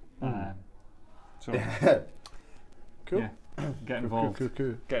 So, Cool. yeah, get involved.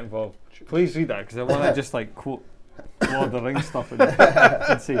 Cool. Get involved. Please read that because I want to just like quote Lord of the Rings stuff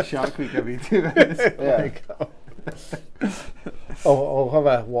and say Shark Week every 2 minutes. Yeah. I'll have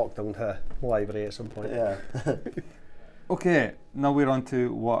a walk down to the library at some point. Yeah. Okay, now we're on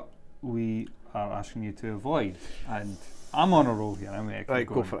to what we are asking you to avoid, and I'm on a roll here. I'm going to Right, keep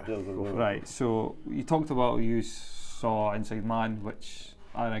go going. for it. Right, so you talked about you saw Inside Man, which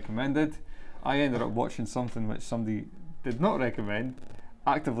I recommended. I ended up watching something which somebody did not recommend,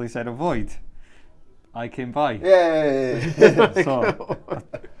 actively said avoid. I came by. Yay! So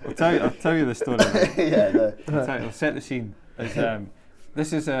I'll tell you the story. Right? I'll set the scene.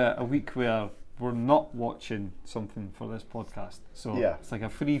 This is a week where we're not watching something for this podcast, so it's like a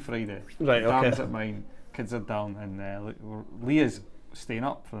free Friday. Right, okay. Dan's at mine, kids are down, and Leah's staying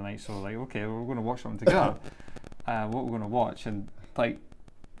up for the night. So like, okay, we're going to watch something together. What we're going to watch, and like,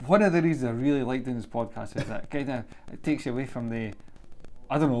 one of the reasons I really like doing this podcast is that kind of it takes you away from the,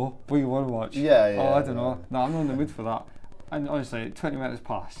 I don't know, what you want to watch. Oh, I don't know. No, I'm not in the mood for that. And honestly, 20 minutes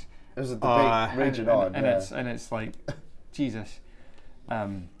pass. There's a debate raging on, and it's like, Jesus.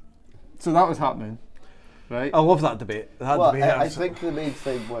 So that was happening, right? I love that debate. I think the main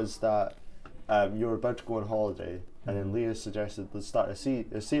thing was that you were about to go on holiday, and then Leah suggested let's start a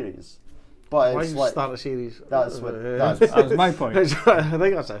series. But Why it's you like start a series? that's that was my point. I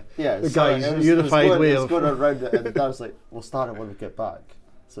think that's it. Yeah, the so guy's it was unified way of going around it, and Dad was like, "We'll start it when we get back,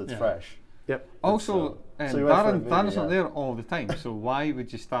 so it's fresh." Yep. Also, so you went for a movie, Darren's not there all the time, so why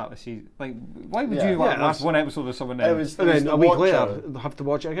would you start a season? Like, why would you watch one episode of someone else? And then a week later have to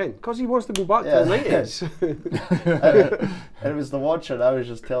watch it again because he wants to go back to the 90s. And it was the Watcher, and I was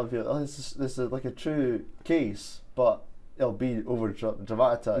just telling people, this is like a true case, but it'll be over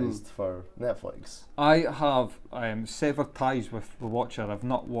dramatized for Netflix. I have severed ties with the Watcher. I've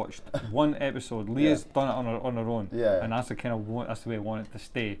not watched one episode. Leah's done it on her own, and that's the kind of that's the way I want it to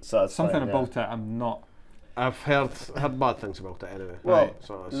stay. So that's something fine, about it I'm not. I've heard bad things about it anyway. Well,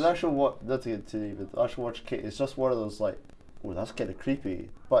 so the actual not to get too deep, but the actual Watcher case, it's just one of those like, oh, that's kind of creepy,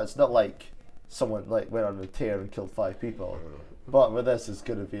 but it's not like someone like went on a tear and killed 5 people. But with this, it's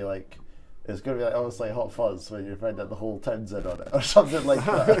gonna be like. It's going to be almost like Hot Fuzz when you find out the whole town's in on it or something like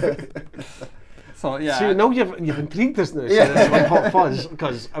that. So yeah. See, now you've intrigued us now. So it's like Hot Fuzz,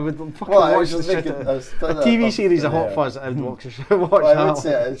 because I would fucking watch the shit. A TV series of Hot Fuzz, I would watch I would that.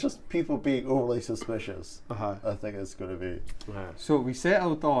 say it's just people being overly suspicious. I think it's going to be. So we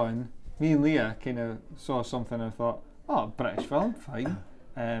settled on, me and Leah kind of saw something and thought, oh, British film, fine.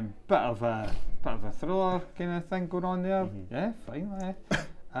 Bit of a thriller kind of thing going on there. Yeah, fine.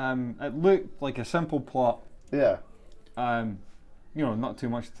 It looked like a simple plot. Yeah. You know, not too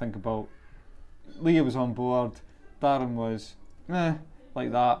much to think about. Leah was on board. Darren was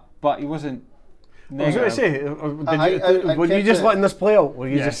like that, but he wasn't. I was going to say, were you just letting this play out? Were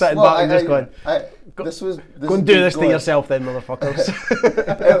you just sitting back and just going, go and do this to yourself then, motherfuckers?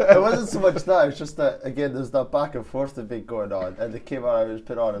 It wasn't so much that, it's just that, again, there's that back and forth debate going on, and the came out I was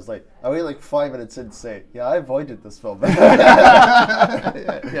put on, it's like, I wait like 5 minutes in to say, yeah, I avoided this film. Yeah.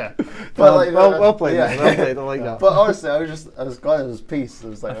 But like, well played, yeah. Well played, I like that. But honestly, I was glad it was peace. It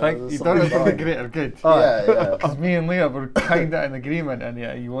was like, I think you done it for the greater good. Yeah. Because me and Leah were kind of in agreement, and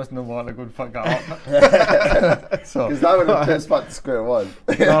yeah, he wasn't wanting to go and fuck that up. Because that would have put us back to square one.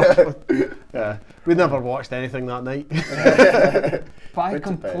 Yeah, we never watched anything that night. But I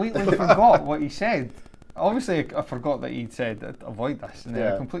completely forgot what he said. Obviously, I forgot that he'd said avoid this, and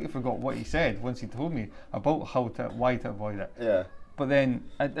then I completely forgot what he said once he told me about why to avoid it. Yeah. But then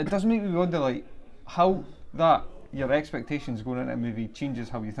it does make me wonder, like, how that your expectations going into a movie changes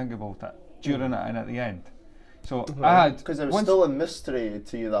how you think about it during it and at the end. So I had, because it was still a mystery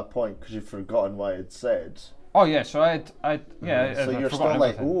to you at that point because you've forgotten what it said. Oh yeah, so I so you're still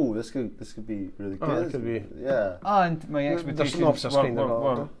like, ooh, this could be really good. It could be. Yeah. And my expectations were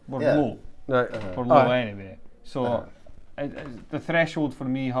low. Right. Were low anyway. So the threshold for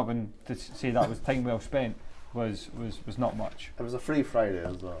me having to say that was time well spent was not much. It was a free Friday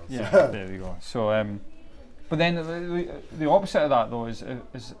as well. So. Yeah, there we go. So but then the opposite of that though is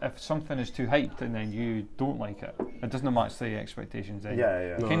if something is too hyped and then you don't like it, it doesn't match the expectations. Then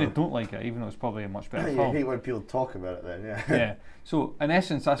you kind of don't like it, even though it's probably a much better film. You hate when people talk about it then, yeah. Yeah. So in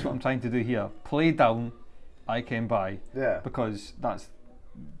essence, that's what I'm trying to do here. Play down I Came By. Yeah. Because that's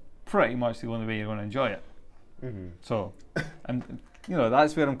pretty much the only way you're going to enjoy it. So, and you know,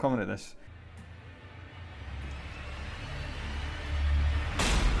 that's where I'm coming at this.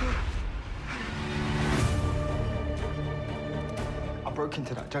 I broke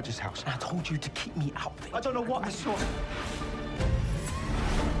into that judge's house and I told you to keep me out of it. I don't know what I saw.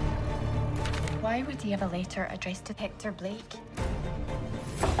 Why would he have a letter addressed to Hector Blake?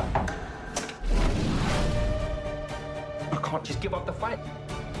 I can't just give up the fight.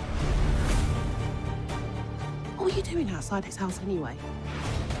 What are you doing outside his house anyway?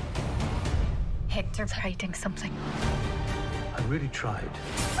 Hector's hiding something. I really tried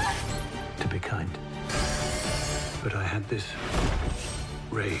to be kind. But I had this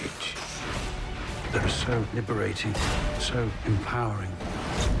rage that was so liberating, so empowering.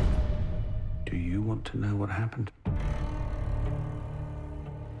 Do you want to know what happened?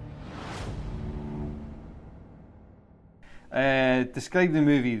 Describe the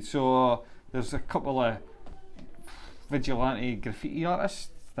movie. So there's a couple of vigilante graffiti artists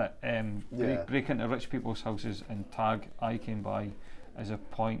that break into rich people's houses and tag I Came By as a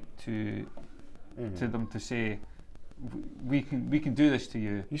point to them to say, we can do this to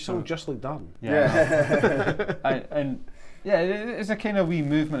you. You sound just like Dan. Yeah. and it's a kind of wee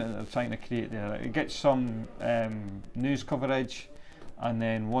movement that they're trying to create there. It gets some news coverage, and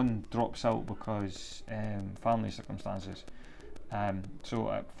then one drops out because family circumstances.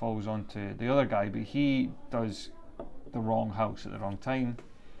 So it falls on to the other guy, but he does the wrong house at the wrong time.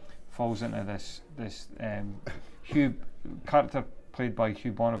 Falls into this Hugh character played by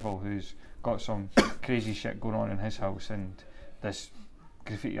Hugh Bonneville, who's got some crazy shit going on in his house, and this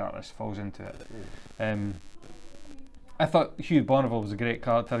graffiti artist falls into it. I thought Hugh Bonneville was a great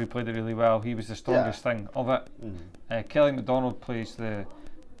character. He played it really well. He was the strongest thing of it. Kelly MacDonald plays the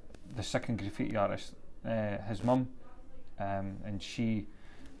second graffiti artist, his mum, and she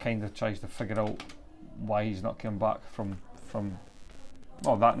kind of tries to figure out why he's not coming back from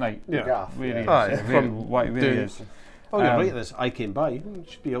that night. Yeah. Where he is. Oh, you're right. This I Came By. It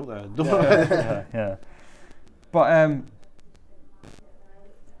should be out there. Yeah. But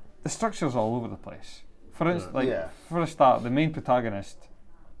the structure's all over the place. For instance, for a start, the main protagonist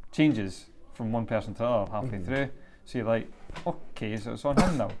changes from one person to the other halfway through. So you're like, okay, so it's on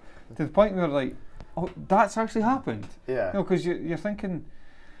him now. To the point where like, oh, that's actually happened. Yeah. Because you're thinking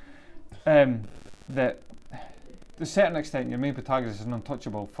that to a certain extent your main protagonist is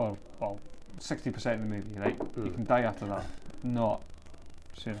untouchable for 60% of the movie, right? You can die after that. Not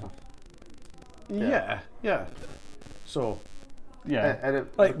soon enough. Yeah. So Yeah. And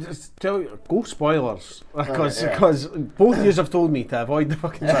it, Like, just tell you, go spoilers, because yeah. both of you have told me to avoid the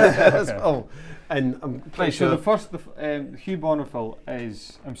fucking film, and I'm pretty Right, sure. so the first, Hugh Bonneville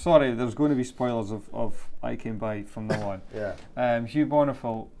is. I'm sorry, there's going to be spoilers of I Came By from now on. Yeah. Hugh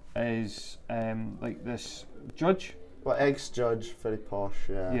Bonneville is like this judge. Well, ex-judge, very posh.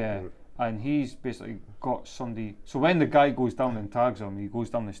 Yeah. Yeah. And he's basically got somebody. So when the guy goes down and tags him, he goes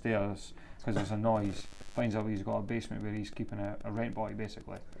down the stairs because there's a noise. Finds out he's got a basement where he's keeping a rent boy,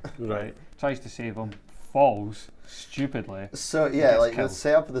 basically. Right. Tries to save him, falls stupidly. So yeah, like killed. the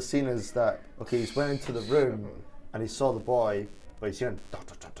setup of the scene is that okay, he's went into the room and he saw the boy, but he's hearing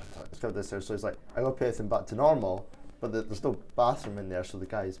it's coming downstairs. So he's like, I gotta put everything back to normal, but there's no bathroom in there, so the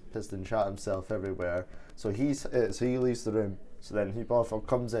guy's pissed and shat himself everywhere. So he leaves the room. So then Hugh Bonneville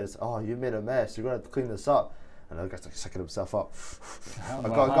comes in and says, oh, you made a mess, you're gonna have to clean this up. And the guy's like sucking himself up.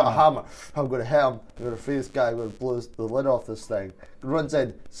 I've got a hammer. I'm going to hit him. I'm going to free this guy. I'm going to blow the lid off this thing. Runs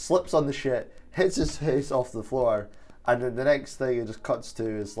in, slips on the shit, hits his face off the floor, and then the next thing it just cuts to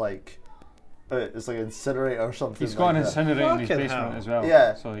is like, it's like an incinerator or something. He's got like an that. incinerator in his basement as well.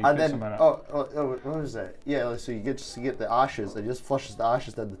 Yeah, So he and puts then him in it. what was it? Yeah, like, so you get the ashes, and he just flushes the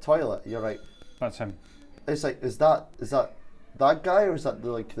ashes down the toilet. You're like, that's him. It's like, is that guy, or is that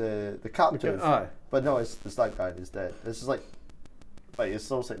the captive? Aye. But no, it's that guy who's dead. This is like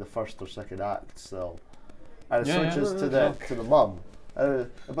it's almost like the first or second act still, and it switches to the mum.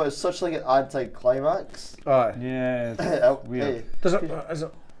 But it's such like an anti-climax. Aye. Yeah, weird. Is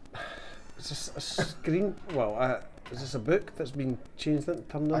this a screen? Well, is this a book that's been changed and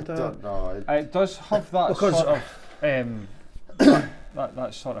turned into? I don't know. It does have that Because- sort of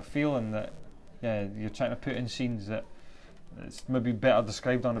that sort of feeling that you're trying to put in scenes that it's maybe better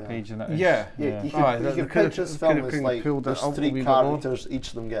described on a page than it is. Yeah. Yeah, you Aye, can they pitch this film could've as like pulled it there's up a three wee bit more. characters, each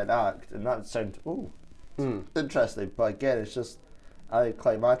of them get an act, and that would sound interesting. But again, it's just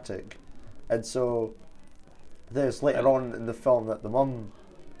anticlimactic, and so there's later on in the film that the mum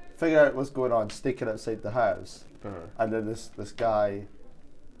figure out what's going on, sneaking outside the house, and then this guy,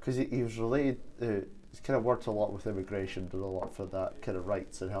 because he was related, he's kind of worked a lot with immigration, did a lot for that kind of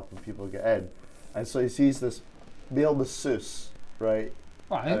rights and helping people get in, and so he sees this male masseuse, right?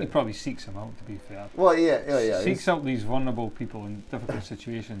 Well, I think he probably seeks him out, to be fair. Well, yeah. Seeks out these vulnerable people in difficult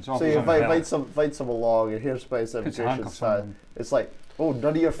situations. So you invite some along, and here's by some immigration side. It's like, oh,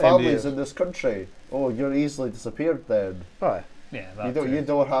 none of your family's in this country. Oh, you're easily disappeared then. Aye. Yeah, you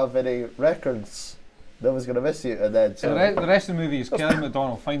don't have any records. No one's gonna miss you, and then so the rest of the movie is Kelly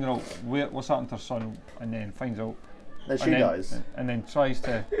MacDonald finding out what's happened to her son, and then finds out. Then she dies. And then tries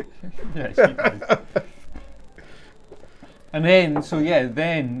to. Yeah, she dies. And then,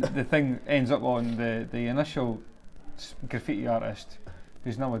 then the thing ends up on the initial graffiti artist,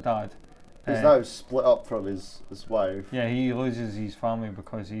 who's now a dad. He's now split up from his wife. Yeah, he loses his family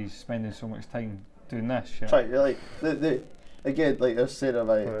because he's spending so much time doing this shit. Right, like again, like I was saying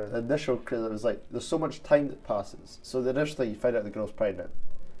about the initial credit, it was like there's so much time that passes. So the initial thing, you find out the girl's pregnant,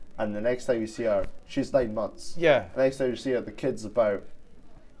 and the next time you see her, she's 9 months. Yeah. The next time you see her, the kid's about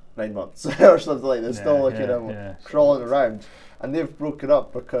 9 months or something like that. They're still looking crawling around, and they've broken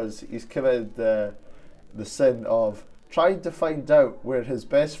up because he's committed the sin of trying to find out where his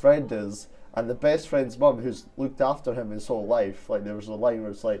best friend is, and the best friend's mum, who's looked after him his whole life. Like there was a line where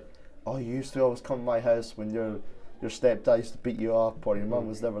it's like, "Oh, you used to always come to my house when your stepdad used to beat you up, or your mum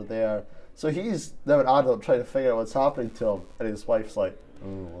was never there." So he's now an adult trying to figure out what's happening to him, and his wife's like,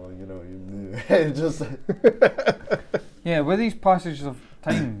 "Oh, well, you know, just." Yeah, with these passages of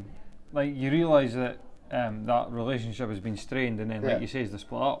time, like you realise that that relationship has been strained, and then, like you say, they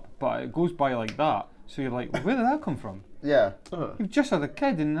split up. But it goes by like that, so you're like, where did that come from? Yeah. You've just had a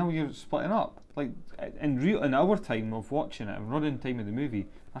kid, and now you're splitting up. Like in our time of watching it, and running time of the movie,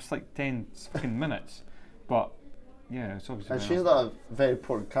 that's like 10 fucking minutes. But yeah, it's obviously. And she's not a very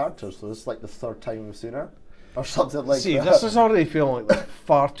important character, so this is like the third time we've seen her, or something like that. See, this is already feeling like there's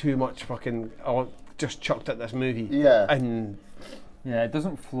far too much fucking just chucked at this movie. Yeah. And yeah, it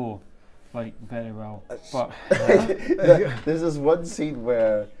doesn't flow like very well. But there's this one scene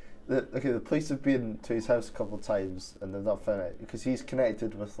where the police have been to his house a couple of times and they've not found it because he's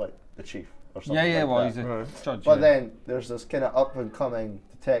connected with like the chief or something. Yeah, like well, that. he's a judge. But then there's this kind of up and coming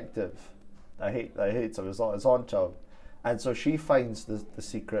detective. I hate him. It's on to him, and so she finds the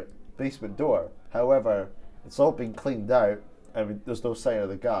secret basement door. However, it's all been cleaned out. I mean, there's no sign of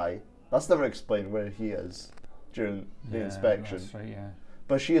the guy. That's never explained where he is during the inspection. That's right, yeah.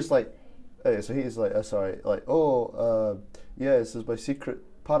 But she is like, so he's like, this is my secret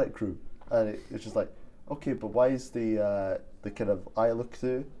parrot crew, and it's just like, okay, but why is the kind of eye look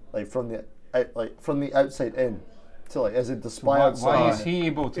through like from the outside in? to like, as in display Why outside. is he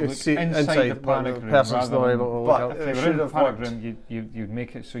able to You look see inside the when panic the room person's rather not than? able to look But out? If it you should were in the have panic worked. room, you'd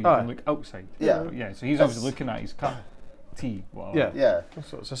make it so you Aye. can look outside. Yeah. Yeah. So he's That's- obviously looking at his cup tea. Whatever. Yeah. Yeah.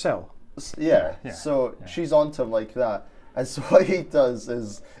 So it's a cell. Yeah. Yeah. So Yeah. she's onto him like that, and so what he does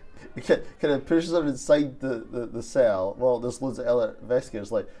is he kind of pushes her inside the cell. Well, there's loads of other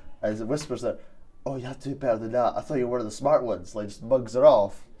investigators, like, as it whispers there, "Oh, you have to do better than that. I thought you were one of the smart ones." Like, just mugs her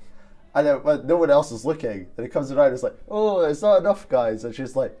off. And then when no one else is looking, and he comes around, it's like, "Oh, it's not enough, guys." And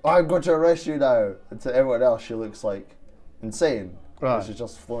she's like, "I'm going to arrest you now." And to everyone else, she looks like insane. Right. She's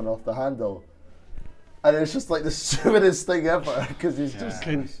just flown off the handle. And it's just like the stupidest thing ever, because he's just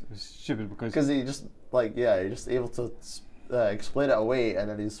It's stupid because he just like he's just able to explain it away, and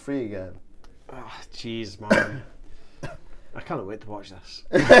then he's free again. Ah, jeez, man. I can't wait to watch this.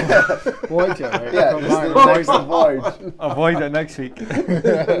 Watch it, right? Yeah, next to Void. Avoid it next week. And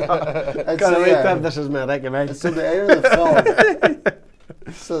Can't so, wait to yeah, have this as my recommend. so the end of the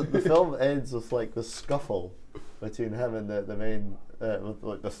film. So the film ends with like the scuffle between him and the main, with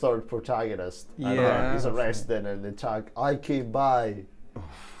like the third protagonist. And Yeah. he's arrested, and the tag, "I came by."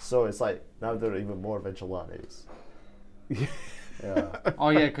 So it's like now they're even more vigilantes. Yeah. Oh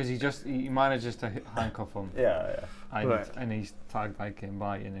yeah, because he manages to handcuff him. Yeah. And, Right. and he's tagged "I came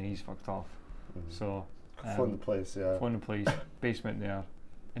by" and then he's fucked off. So Phone the place. Yeah. phone the police, basement there,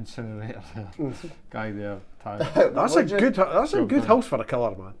 incinerator there, guy there, tagged. That's a What'd you- good. That's a So good good. house for a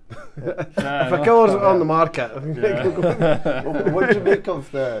killer, man. Yeah, If a no. killer's on the market, What did you make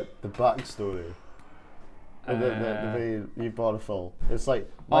of the backstory? The way you bought a film. It's like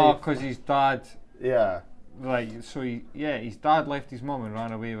Oh, because his dad, yeah, right? So his dad left his mum and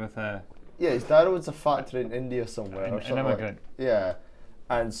ran away with his dad owns a factory in India somewhere. or an something immigrant. Yeah,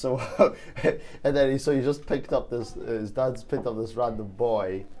 and so and then he just picked up this. His dad's picked up this random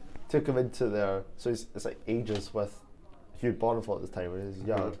boy, took him into there. So it's like ages with Hugh Bonneville at the time when he was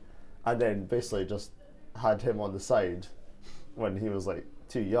young, and then basically just had him on the side when he was like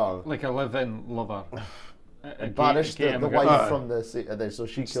too young. Like a live-in lover. Banished the immigrant. wife from the and then so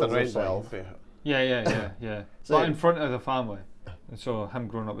she kills herself. Yeah. So- but in front of the family. And so him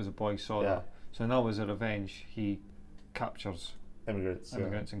growing up as a boy saw Yeah. that. So now as a revenge, he captures Immigrants.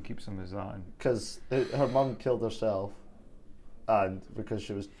 and keeps them as that. And Because her mum killed herself, and because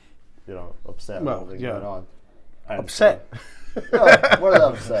she was, upset with everything going on. And upset. No, more than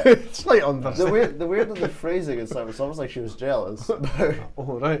upset. Slight understanding. The weird of the phrasing is like it's almost like she was jealous.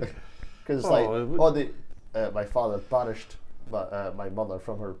 Oh right. Because my father banished my mother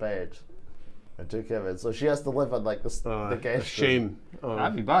from her bed and took him in, so she has to live in like the guest shame. Oh.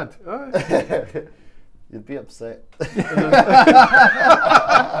 that'd be bad. room. You'd be upset.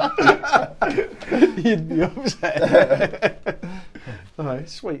 You'd be upset. Aye,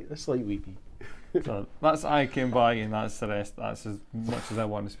 slight weepy. So that's I came by, and that's the rest. That's as much as I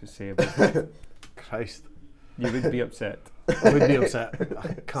want to say about it. Christ. You would be upset. I would be upset.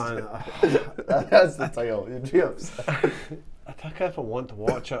 I can't. That's the title. You'd be upset. I don't care if I want to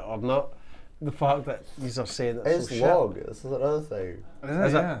watch it or not. The fact that these are saying It's so long. This is another thing.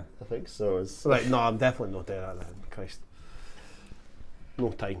 Is it? Yeah. I think so. It's Right, no, I'm definitely not doing that then. Christ. No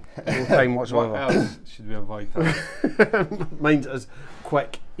time. No time What whatsoever. else should we avoid? Mine is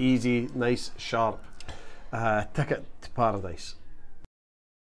quick, easy, nice, sharp. Ticket to Paradise.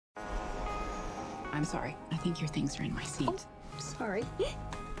 I'm sorry. I think your things are in my seat. Sorry.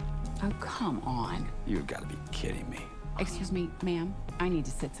 Oh, come on. You've got to be kidding me. Excuse me, ma'am. I need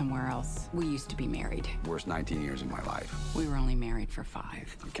to sit somewhere else. We used to be married. Worst 19 years of my life. We were only married for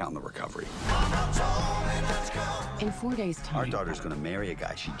 5. I'm counting the recovery. In 4 days' time. Our daughter's going to marry a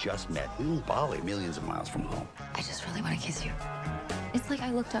guy she just met in Bali, millions of miles from home. I just really want to kiss you. It's like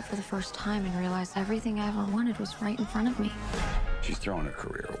I looked up for the first time and realized everything I ever wanted was right in front of me. She's throwing her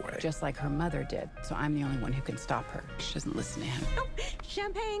career away. Just like her mother did. So I'm the only one who can stop her. She doesn't listen to him. Oh,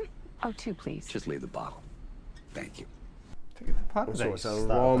 champagne. Oh, 2, please. Just leave the bottle. Thank you. So it's a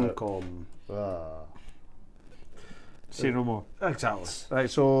rom-com. Say no more. Exactly. Right,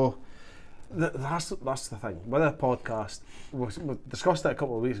 so that's the thing. With a podcast, we discussed it a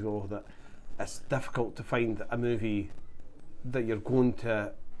couple of weeks ago that it's difficult to find a movie that you're going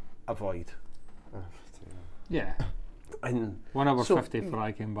to avoid. Yeah. And 1 hour so- 50 for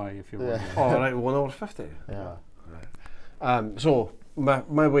I came by if you want. Oh, right, 1 hour 50. Yeah. So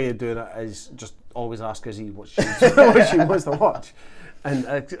my way of doing it is just always ask Izzy what she wants to watch, and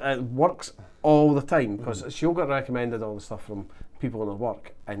it works all the time because she'll get recommended all the stuff from people in her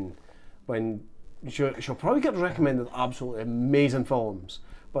work, and when she'll probably get recommended absolutely amazing films,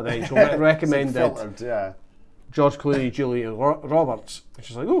 but then she'll get recommended filtered, yeah. George Clooney, Julia Roberts, and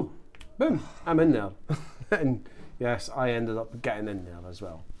she's like, oh, boom, I'm in there, and yes, I ended up getting in there as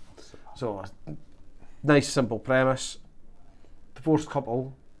well. So, nice simple premise. Divorced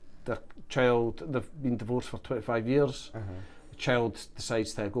couple, their child, they've been divorced for 25 years. The child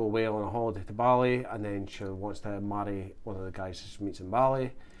decides to go away on a holiday to Bali, and then she wants to marry one of the guys she meets in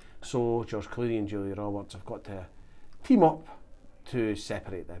Bali. So George Clooney and Julia Roberts have got to team up to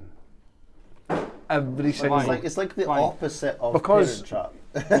separate them. Every single it's like the opposite of because, Parent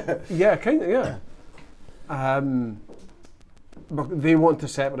Trap. Yeah, kind of, yeah. But they want to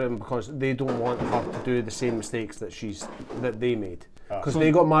separate them because they don't want her to do the same mistakes that they made. Because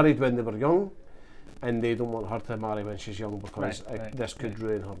they got married when they were young, and they don't want her to marry when she's young because this could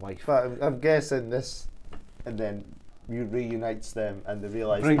ruin her life. But I'm guessing this, and then you reunites them, and they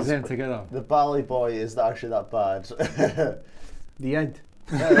realise brings them together. The Bali boy is actually that bad. The end.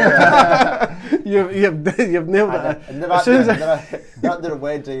 You've nailed it. And they're at their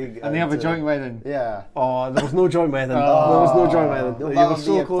wedding. And they have a joint wedding. Yeah. Oh, there was no joint wedding. There was no joint wedding. No, you were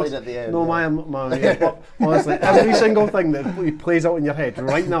so close. at the end, no, my honestly, every single thing that plays out in your head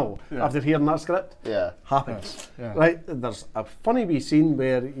right now after hearing that script happens. Yeah. Right? There's a funny wee scene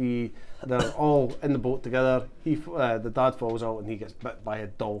where they're all in the boat together. The dad falls out and he gets bit by a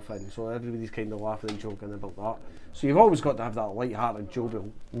dolphin. So everybody's kind of laughing and joking about that. So you've always got to have that light-hearted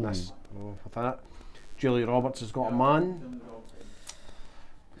jovialness within it. Julia Roberts has got a man.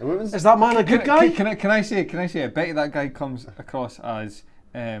 Is that man a good guy? Can I say? I bet that guy comes across as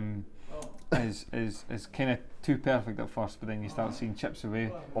kind of too perfect at first, but then you start seeing chips away,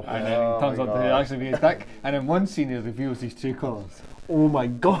 and then it turns out to actually be a dick. And in one scene, he reveals his true colours. Oh my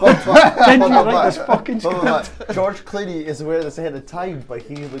God! Did you write this fucking script? George Clooney is aware of this ahead of time, but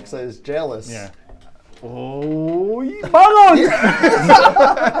he looks like he's jealous. Yeah. Oh, bang on!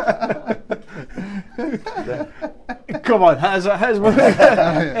 Come on, has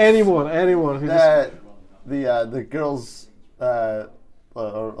any more? The girl's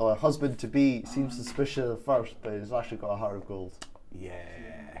or husband to be seems suspicious at first, but he's actually got a heart of gold.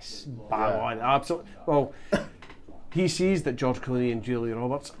 Yes, bang on, absolutely. Well, he sees that George Clooney and Julia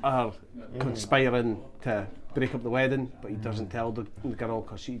Roberts are conspiring to break up the wedding, but he doesn't tell the girl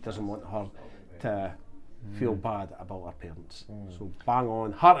because he doesn't want her to feel bad about her parents. So bang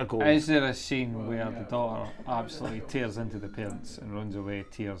on, heart of gold. Is there a scene where the daughter absolutely tears into the parents and runs away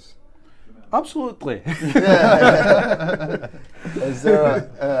tears? Absolutely. Is there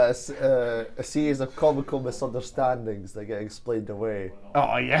a series of comical misunderstandings that get explained away?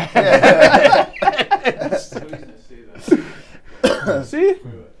 Oh yeah. See,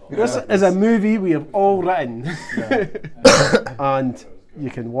 this is a movie we have all written, and you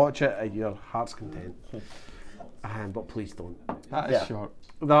can watch it at your heart's content. But please don't. That is short.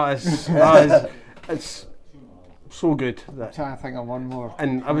 That is it's so good. I'm trying to think of one more.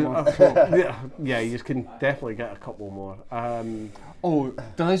 And you can definitely get a couple more.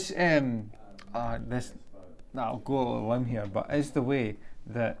 Does this? I'll go on a limb here, but is the way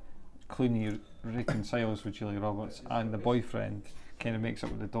that Clooney reconciles with Julia Roberts and the boyfriend kind of makes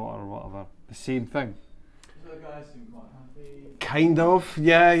up with the daughter or whatever the same thing? Kind of,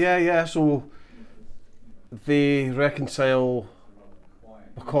 yeah. So they reconcile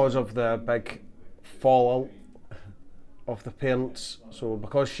because of the big fallout of the parents. So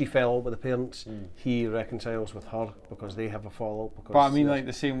because she fell out with the parents, he reconciles with her because they have a fallout. But I mean, like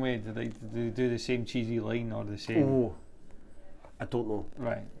the same way, do they do the same cheesy line or the same? Oh, I don't know.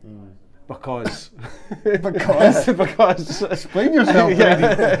 Right. Because because explain yourself.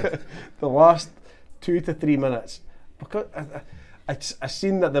 The last 2 to 3 minutes, because I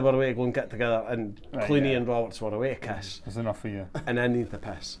seen that they were away to go and get together, and Clooney and Roberts were away to kiss. That's enough for you. And I need to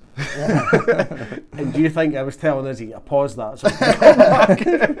piss. And do you think I was telling Izzy, I paused that so I could come back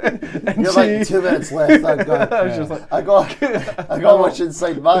and you're like 2 minutes left. I got much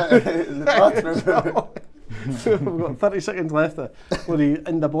inside the bathroom. We've got 30 seconds left to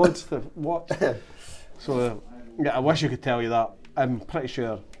in the boards to watch. So I wish I could tell you that. I'm pretty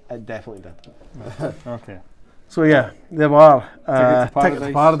sure it definitely did. Okay. So yeah, there were Ticket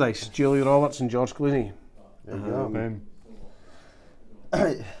to Paradise, Julia Roberts and George Clooney. There you go.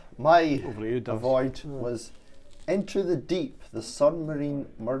 My avoid was Into the Deep, the submarine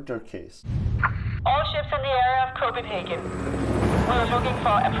murder case. All ships in the area of Copenhagen. We're looking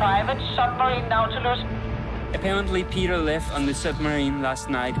for a private submarine Nautilus. Apparently Peter left on the submarine last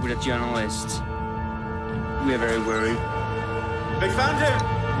night with a journalist. We are very worried. They found him!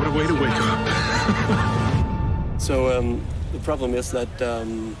 What a way to wake up. So the problem is that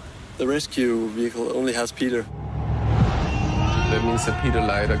the rescue vehicle only has Peter. That means that Peter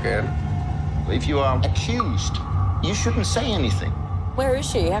lied again. If you are accused, you shouldn't say anything. Where is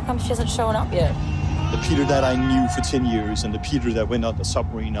she? How come she hasn't shown up yet? The Peter that I knew for 10 years and the Peter that went on the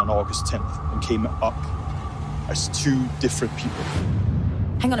submarine on August 10th and came up as two different people.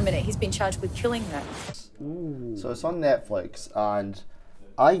 Hang on a minute, he's been charged with killing her. So it's on Netflix, and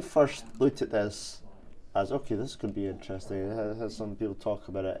I first looked at this as, okay, this could be interesting. I had some people talk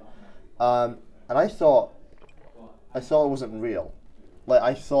about it. And I thought it wasn't real. Like,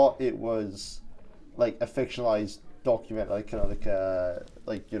 I thought it was like a fictionalized documentary, like kind of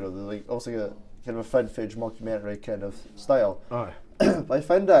like you know, also a kind of a found footage mockumentary kind of style. Aye. But I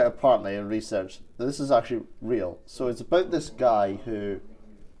found out apparently in research that this is actually real. So it's about this guy who,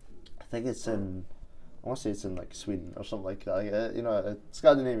 I think it's in, I want to say it's in like Sweden or something like that, you know, a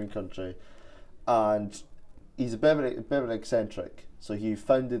Scandinavian country, and he's a bit of an eccentric. So he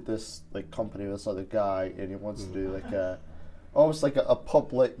founded this like company with this other guy, and he wants to do like almost like a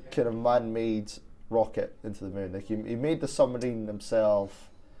public kind of man-made rocket into the moon. Like he made the submarine himself,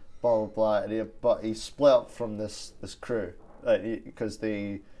 blah blah blah, but he split up from this crew because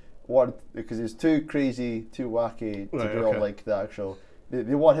he was too crazy, too wacky to do all like the actual.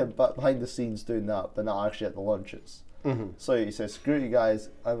 They want him behind the scenes doing that, but not actually at the lunches. So he says, "Screw you guys!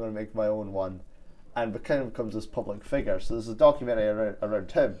 I'm going to make my own one," and kind of becomes this public figure. So there's a documentary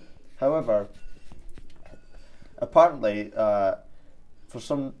around him. However, apparently, for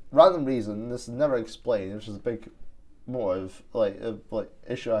some random reason, this is never explained, which is a big motive, like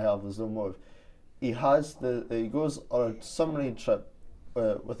issue I have. There's no motive. He goes on a submarine trip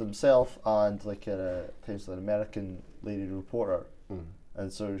with himself and like an American lady reporter,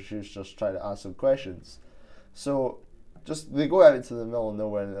 and so she was just trying to ask some questions. So they go out into the middle of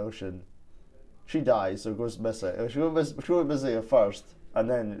nowhere in the ocean. She dies, so goes missing. She went missing at first, and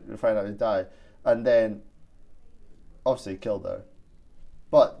then you find out he died, and then obviously killed her.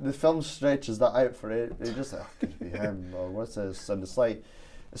 But the film stretches that out for it. It's just like, could it be him or what's this? And it's like,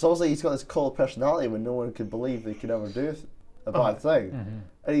 it's almost like he's got this cold personality when no one could believe they could ever do a bad thing,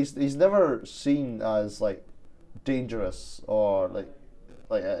 and he's never seen as like dangerous or like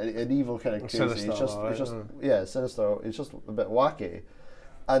an evil kind of crazy. Sinister, it's just sinister. It's just a bit wacky,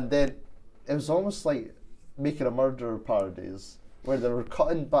 and then it was almost like making a murderer parodies where they were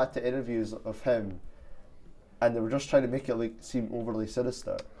cutting back to interviews of him, and they were just trying to make it like seem overly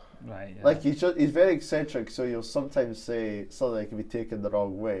sinister. Right. Yeah. Like he's very eccentric, so you'll sometimes say something that can be taken the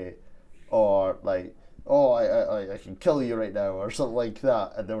wrong way, or like, "Oh, I can kill you right now," or something like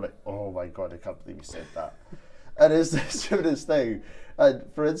that, and they were like, "Oh my god, I can't believe you said that." And it's the stupidest thing. And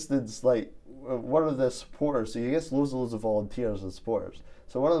for instance, like one of the supporters, so he gets loads of volunteers and supporters.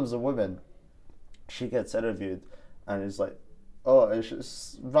 So one of them is a woman. She gets interviewed, and he's like, "Oh," she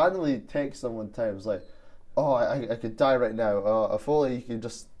randomly texts them one time. It's like, "Oh, I could die right now. If only you could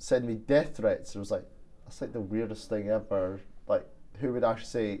just send me death threats." It was like, that's like the weirdest thing ever. Like, who would actually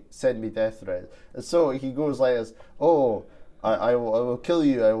say, "Send me death threats"? And so he goes like this, "Oh, I will kill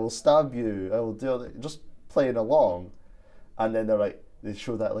you. I will stab you. I will do it," just playing along. And then they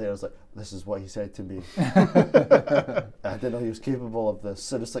show that later. It's like, "This is what he said to me." I didn't know he was capable of this.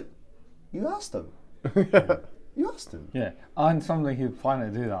 So it's like, you asked him. You asked him. Yeah, and somebody who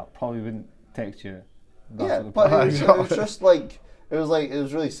planned to do that probably wouldn't text you. Yeah, but it was just like it was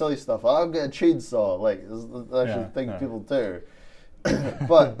really silly stuff. I'll get a chainsaw. Like that's actually thing people do.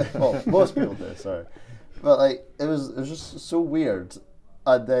 But well, most people do. Sorry, but like it was just so weird.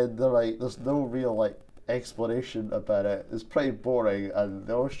 And then they're like, there's no real like explanation about it. It's pretty boring, and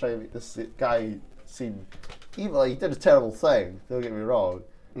they always try to make this guy seem even like he did a terrible thing. Don't get me wrong,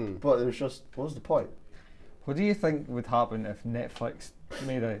 but it was just, what was the point? What do you think would happen if Netflix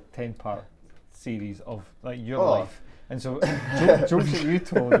made a 10-part series of like your life, and so jokes that you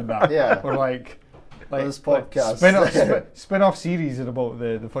told and that were like this podcast spin-off series about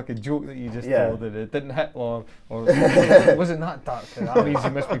the fucking joke that you just told, and it didn't hit or wasn't that dark, and that means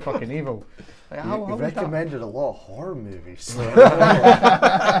you must be fucking evil. Like, how you recommended a lot of horror movies.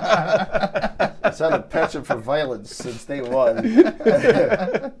 It's had a passion for violence since day one.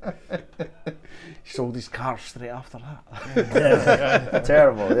 He sold his car straight after that.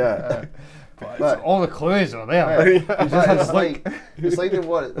 Terrible, yeah. But all the clues are there. It's like they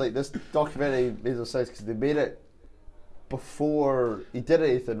want, like this documentary made no sense because they made it before he did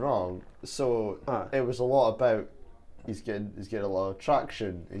anything wrong. So it was a lot about he's getting a lot of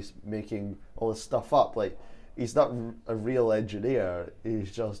traction. He's making all this stuff up. Like he's not a real engineer.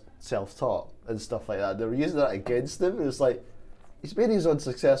 He's just self-taught and stuff like that. They were using that against him. It was like, he's made his own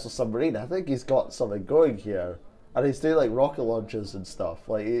successful submarine. I think he's got something going here, and he's doing like rocket launches and stuff.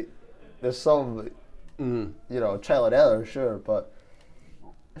 Like there's some, trial and error, sure, but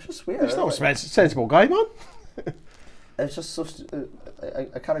it's just weird. He's not a sensible guy, man. it's just so.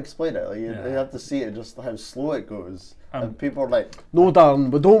 I can't explain it. Like you have to see it, just how slow it goes, and people are like, "No,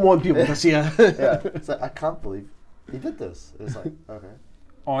 darling, we don't want people to see it." Yeah, it's like I can't believe he did this. It's like okay.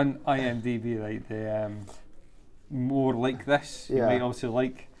 On IMDb, like the more like this, you might also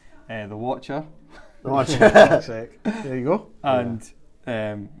like The Watcher. The Watcher. There you go. And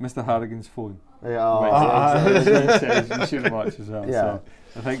Mr. Harrigan's Phone. Yeah, you should watch as well. Yeah. So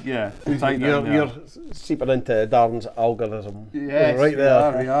I think you're seeping into Darren's algorithm. Yes, right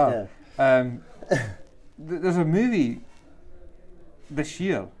there. We are. There's a movie this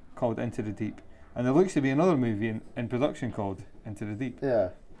year called Into the Deep, and there looks to be another movie in production called Into the Deep. Yeah.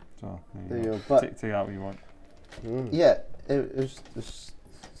 So there you go. But take out what you want. Yeah, it's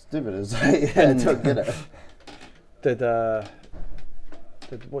stupid. It's like I don't get it.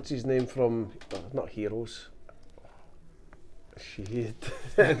 Did what's his name from not Heroes? Shit.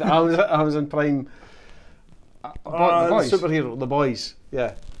 I was in Prime. The Boys. Superhero, The Boys.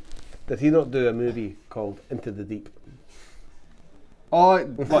 Yeah. Did he not do a movie called Into the Deep? Oh,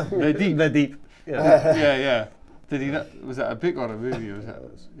 what, The Deep. The Deep. Yeah. yeah. Did he not? Was that a book or a movie? Or was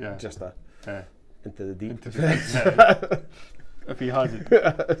it? Yeah. Just a Into the Deep. If he hasn't.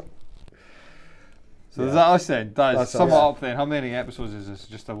 So is that us then? That's sum it up then. How many episodes is this?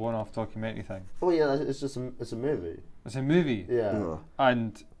 Just a one-off documentary thing? Oh yeah, it's just it's a movie. It's a movie? Yeah.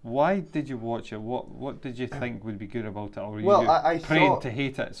 And why did you watch it? What did you think would be good about it? Or were you I praying to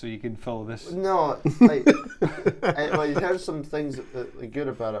hate it so you can fill this? No, like, I heard some things that were good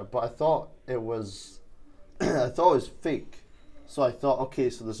about it, but I thought it was fake. So I thought, okay,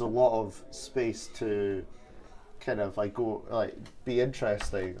 so there's a lot of space to kind of like go like be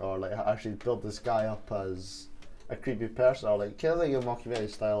interesting or like actually build this guy up as a creepy person or like kind of like a mockumentary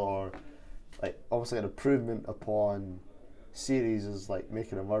style or like almost like an improvement upon series is like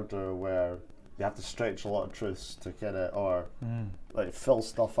Making a Murderer where you have to stretch a lot of truths to kind of or like fill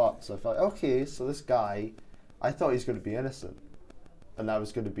stuff up. So I felt okay, so this guy, I thought he's going to be innocent and that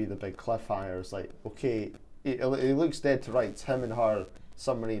was going to be the big cliffhanger. It's like okay, he looks dead to rights, him and her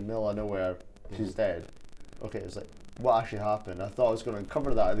somebody in the middle of nowhere, she's dead. Okay, it's like, what actually happened? I thought I was going to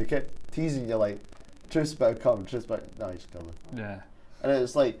uncover that, and they kept teasing you like, truth's about to come, truth's about no, he's coming. Yeah. And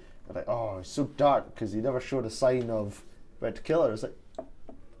it's like, oh, it's so dark because he never showed a sign of about to kill her. It's like,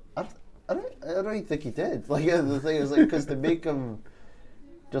 I don't even think he did. Like the thing is like, because they make him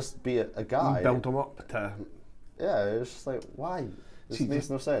just be a guy. Built him up to. Yeah, it's just like, why? This makes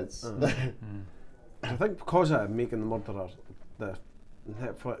no sense. I think because of Making the Murderer, the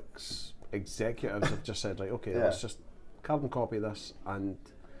Netflix executives have just said, like, okay, let's just carbon copy this, and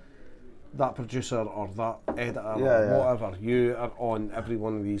that producer or that editor or whatever, you are on every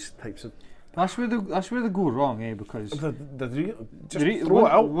one of these types of. That's where they go wrong, because throw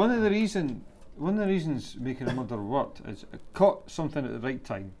it out. One of the reasons Making a Murderer worked is it caught something at the right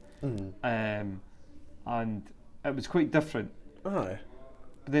time, and it was quite different. Aye.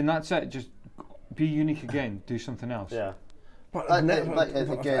 But then that's it. Just be unique again. Do something else. Yeah. But again,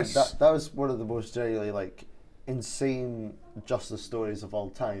 that was one of the most genuinely like insane justice stories of all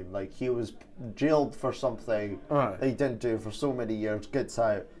time. Like he was jailed for something that he didn't do for so many years, gets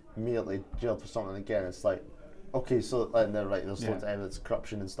out, immediately jailed for something again. It's like, okay, so and they're right. There's loads of evidence,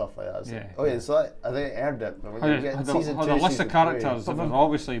 corruption and stuff like that. It's like, okay, so I think it earned it. But when you get season 2, the list of characters that were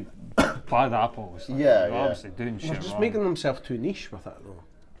obviously bad apples. Like, they're obviously doing shit. They're just wrong. making themselves too niche with it, though.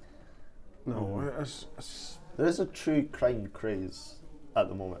 No, there is a true crime craze at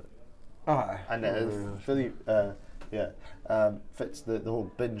the moment. And it really, fits the whole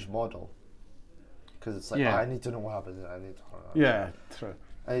binge model. Because it's like, I need to know what happened. I need to. Yeah, true.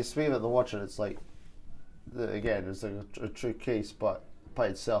 And speaking of The Watcher, it's like, again, it's like a true case, but by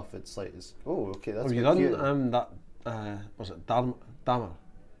itself, it's like, okay, that's. Have you done that? Was it Dahmer?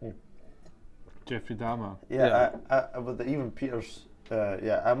 Jeffrey Dahmer. Yeah. With even Peter's.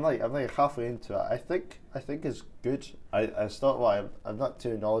 I'm like halfway into it. I think it's good. I still I'm not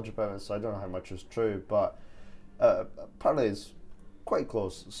too knowledgeable about it, so I don't know how much is true, but apparently it's quite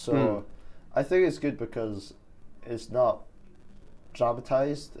close. So I think it's good because it's not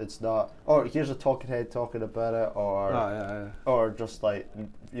dramatized. It's not. Or here's a talking head talking about it, or just like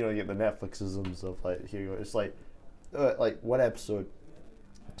you get the Netflixisms of like here you go. It's like one episode.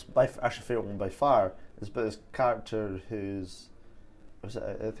 It's my actually favorite one by far is about this character who's. I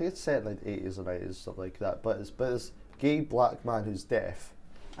think it's set in like the 80s or 90s, something like that. But it's about this gay black man who's deaf,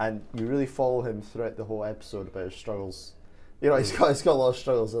 and you really follow him throughout the whole episode about his struggles. He's got a lot of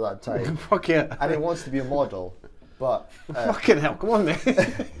struggles at that time. Fuck yeah! And he wants to be a model, but fucking hell, come on, man!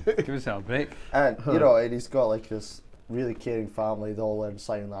 Give us a break. And and he's got like this really caring family. They all learn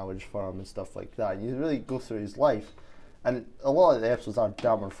sign language for him and stuff like that. And you really go through his life, And a lot of the episodes are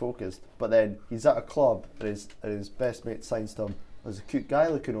Dahmer focused, but then he's at a club and his best mate signs to him, there's a cute guy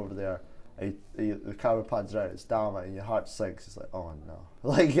looking over there, and the camera pans around, it's Dahmer, and your heart sinks. It's like, oh no.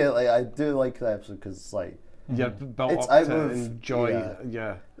 Like I do like the episode because it's like, you're built up to enjoy.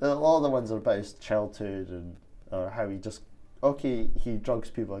 Yeah. A lot of the ones are about his childhood and or how he just he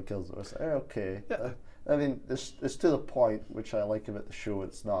drugs people and kills them. It's like, okay. Yeah. I mean, it's to the point, which I like about the show.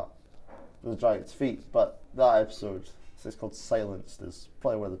 It's not the drag its feet, but that episode, it's called Silenced, is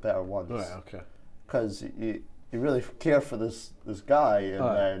probably one of the better ones. Right. Okay. Because you really care for this guy,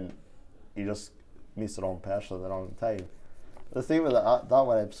 and then he just meets the wrong person at the wrong time. The thing with that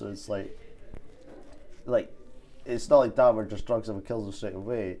one episode is like it's not like Dahmer just drugs him and kills him straight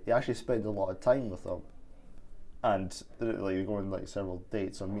away. He actually spends a lot of time with him, and like they go on like several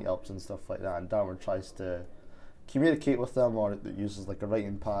dates or meetups and stuff like that. And Dahmer tries to communicate with them, or uses like a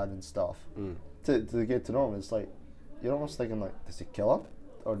writing pad and stuff to get to know him. It's like you're almost thinking like, does he kill him,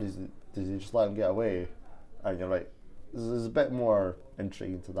 or does he just let him get away? And you're like, there's a bit more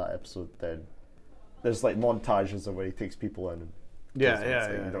intrigue to that episode than there's like montages of where he takes people in. And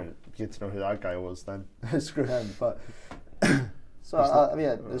you don't get to know who that guy was, then screw him. But so I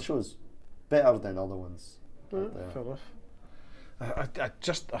mean, the show's better than other ones. Fair enough.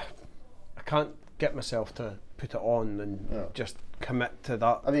 I can't get myself to put it on and just commit to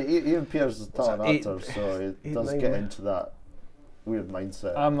that. I mean, Ian Pierce is a talented actor, so he does get into that weird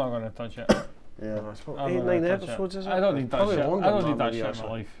mindset. I'm not going to touch it. Yeah, 8-9 episodes, is it? I don't need that shit. I don't need that shit in my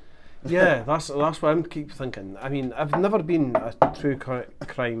life. Yeah, that's what I keep thinking. I mean, I've never been a true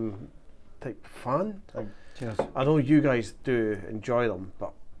crime type fan. I know you guys do enjoy them,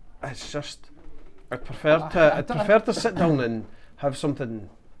 but it's just I prefer to sit down and have something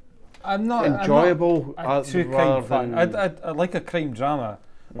enjoyable. I'm not a true crime fan. I like a crime drama.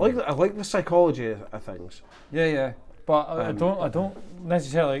 I like the psychology of things. Yeah, but I don't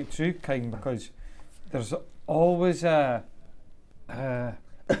necessarily like true crime because there's always a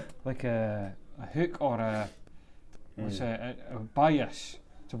hook or a bias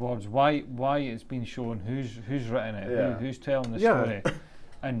towards why it's been shown, who's written it, who's telling the story,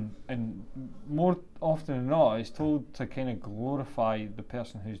 and more often than not, it's told to kind of glorify the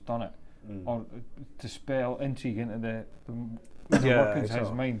person who's done it, or to spell intrigue into the workings of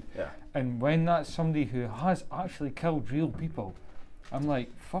his mind. Yeah. And when that's somebody who has actually killed real people, I'm like,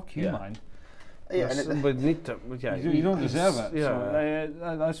 fuck you, man. Yeah, and we need to. Yeah, you don't deserve it. Yeah,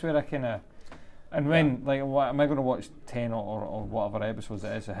 so that's where I kind of. And when what am I going to watch 10 or whatever episodes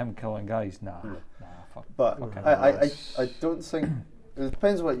it is of him killing guys? Nah, fuck. But I don't think it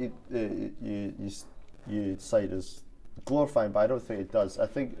depends what you decide as glorifying, but I don't think it does. I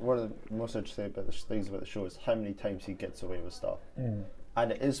think one of the most interesting things about the show is how many times he gets away with stuff,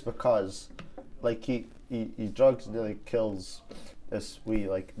 and it is because like he drugs and nearly kills this wee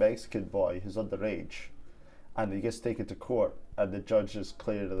like Mexican boy who's underage, and he gets taken to court, and the judge is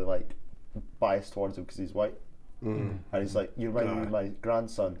clearly like biased towards him because he's white, and he's like, you remind me of my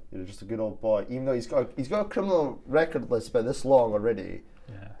grandson. You're just a good old boy, even though he's got a criminal record list about this long already.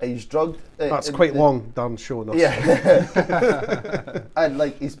 And he's drugged. That's quite long, darn show. Yeah, and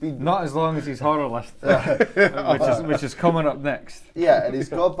like he's been not as long as his horror list, which is coming up next. Yeah, and he's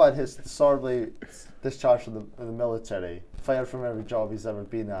got bad disorderly discharged from the military, fired from every job he's ever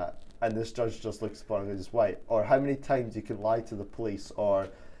been at, and this judge just looks upon him as white. Or how many times you can lie to the police, or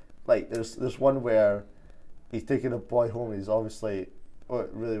like there's one where he's taking a boy home and he's obviously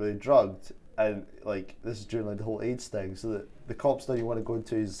really, really drugged, and like this is during like the whole AIDS thing, so that the cops don't even want to go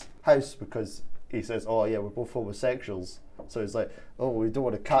into his house because he says, oh yeah, we're both homosexuals. So he's like, oh, we don't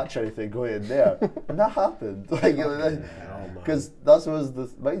want to catch anything going in there. And that happened, like, because that was the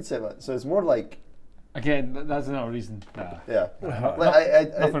mindset. So it's more like, again, that's another reason. Yeah,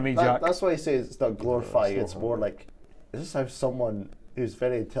 not for me, Jack. That's why I say it's not glorifying. It's more like, is this how someone who's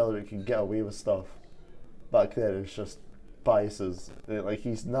very intelligent can get away with stuff? Back then, it's just biases. Like,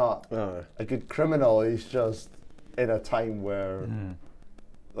 he's not a good criminal. He's just in a time where,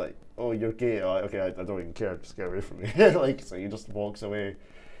 like, oh, you're gay. Oh, okay, I don't even care. Just get away from me. Like, so he just walks away.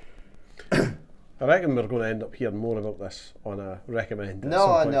 I reckon we're going to end up hearing more about this on a recommend.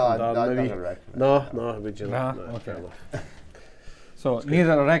 No, I'm not going to recommend. No, would you not? No, okay. So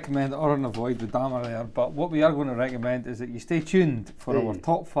neither a recommend or an avoid with Dahmer there, but what we are going to recommend is that you stay tuned for our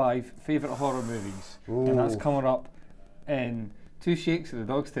top 5 favourite horror movies. Ooh. And that's coming up in 2 Shakes of the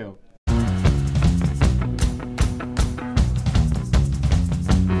Dog's Tail.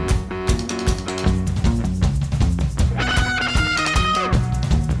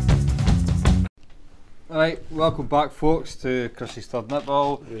 Right, welcome back, folks, to Chrissy's Third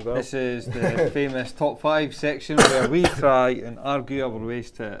Nipple. This is the famous top 5 section where we try and argue our ways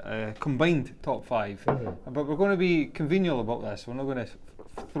to a combined top 5. But we're going to be convenient about this. We're not going to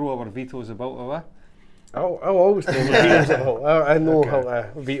throw our vetoes about, are we? I'll always throw my vetoes about. I know how to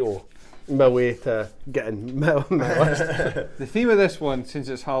veto my way to getting my list. The theme of this one, since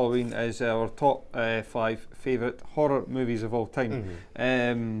it's Halloween, is our top 5 favourite horror movies of all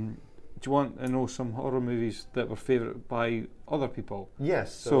time. Do you want to know some horror movies that were favourite by other people?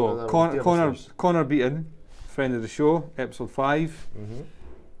 Yes. So Connor Beaton, friend of the show, episode 5,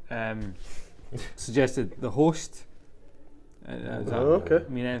 suggested The Host. Does that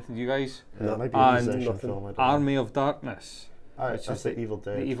mean anything to you guys? Yeah, it might be a possession film, I don't know. Army of Darkness. Which is the Evil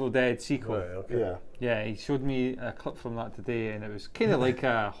Dead. The Evil Dead sequel. Right, okay. Yeah, he showed me a clip from that today, and it was kind of like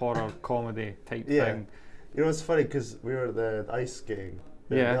a horror comedy type thing. You know, it's funny because we were at the ice skating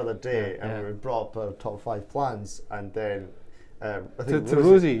the other day, and we brought up our top 5 plans, and then I think to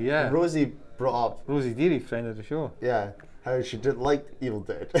Rosie, Rosie brought up Rosie Deary, friend of the show. Yeah, how she didn't like Evil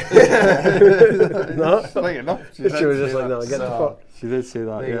Dead. No, right enough. She was just like, no, get the fuck. She did say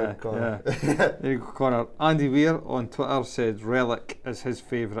that. There you go, Connor. Andy Weir on Twitter said Relic is his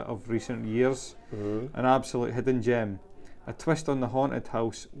favourite of recent years. An absolute hidden gem, a twist on the haunted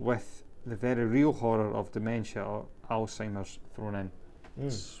house with the very real horror of dementia or Alzheimer's thrown in.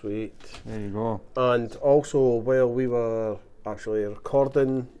 Sweet. There you go. And also, while we were actually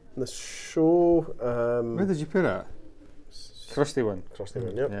recording the show, where did you put it? Crusty one. Crusty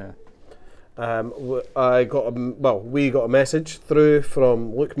one. Yep. Yeah. We got a message through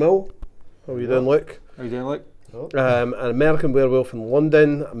from Luke Mill. How are you doing, Luke? How you doing, Luke? An American Werewolf in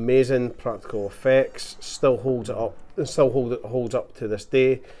London, amazing practical effects, still holds up to this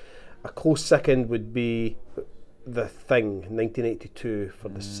day. A close second would be The Thing, 1982, for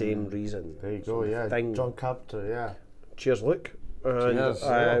the same reason. There you go, yeah. Thing. John Carpenter, yeah. Cheers, Luke. And Cheers.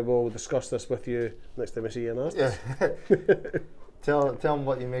 I will discuss this with you next time I see you in Aston. Yeah. Tell them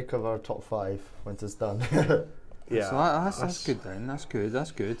what you make of our top 5 once it's done. Yeah, so that's good then. That's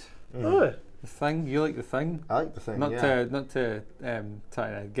good. Oh. The Thing, you like The Thing? I like The Thing. Not to try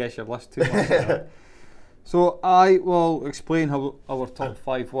to guess your list too much. So I will explain how our top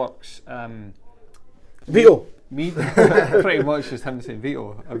 5 works. Veto. Me, pretty much just him saying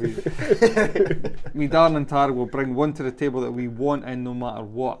veto. I mean, me, Darren and Tara will bring one to the table that we want in no matter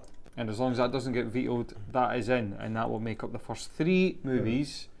what. And as long as that doesn't get vetoed, that is in. And that will make up the first 3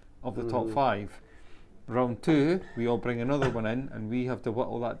 movies of the top 5. Round 2, we all bring another one in, and we have to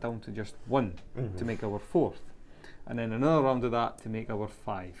whittle that down to just 1 to make our 4th. And then another round of that to make our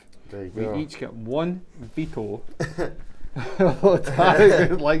 5. There you we go. each get 1 veto. Tara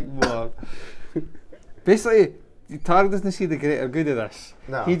would like more. Basically, Tara doesn't see the greater good of this.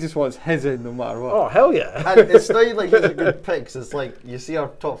 No. He just wants his in no matter what. Oh, hell yeah. And it's not even like it's a good picks. It's like you see our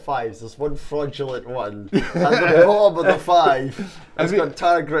top 5s. There's one fraudulent one, and the bottom of the 5 has got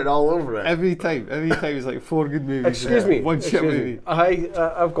Tara grit all over it. Every time it's like 4 good movies. Excuse me. 1 shit movie.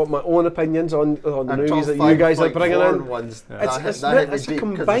 I've got my own opinions on the And movies top that you guys are like bringing 4 in. ones. It's a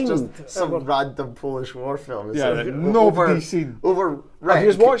combined. It's just some random Polish war film. It's Yeah, like that nobody's seen. Over Have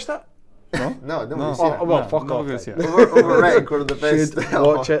you watched it? No, No. seen it. Well, fuck off. Nobody's seen then. it. Over Wreck, one of the best Should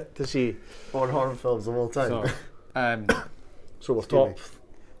watch it to see. horror films of all time. So, So we're top.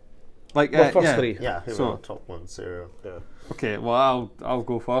 like Well, first yeah. 3. Yeah, here So- we are, top 1, so Yeah. Okay, well I'll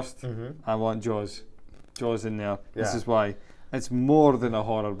go first. I want Jaws in there. This Yeah. is why it's more than a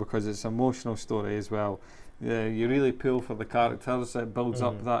horror, because it's an emotional story as well. You really pull for the characters. It builds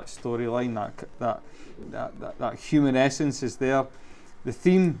up that storyline. That human essence is there. The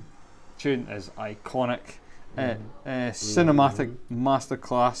theme tune is iconic. Cinematic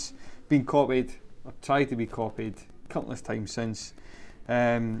masterclass. Been copied, or tried to be copied, countless times since.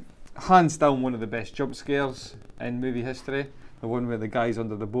 Hands down one of the best jump scares in movie history. The one where the guy's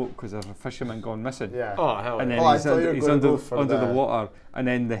under the boat because there's a fisherman gone missing. yeah. Oh, hell And yeah. then I he's, thought you were he's gonna under, go for under the the- water, and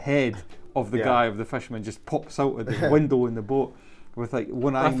then the head of the Yeah. guy, of the fisherman, just pops out of the window in the boat with like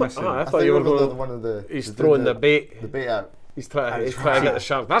one eye missing. I I thought you were going going. one of the. He's the- throwing the bait. The bait out. He's trying he's to trying get the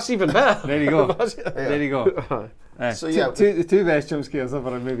shark. That's even better. There you go. Was it? There you go. So yeah, the two best jump scares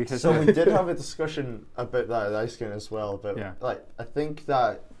ever in movie history. So we did have a discussion about that at the ice game as well. But Yeah. like, I think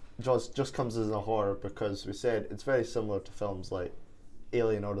that Jaws just comes as a horror because we said it's very similar to films like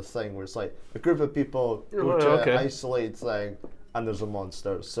Alien or The Thing, where it's like a group of people go to an isolated thing and there's a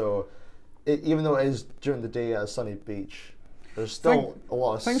monster. So even though it is during the day at a sunny beach, there's still a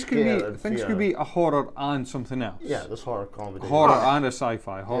lot of things scare could be a horror and something else. Yeah, there's horror comedy. Horror and a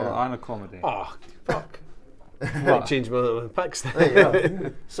sci-fi, horror and a comedy. Oh, fuck. Might change my picks.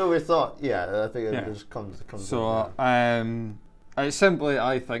 So we thought, I think it Yeah. just comes. So it simply,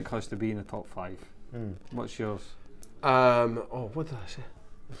 I think, has to be in the top 5. What's yours? What did I say?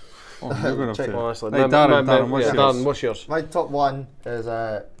 You're going to honestly. Darren, what's yours? My top 1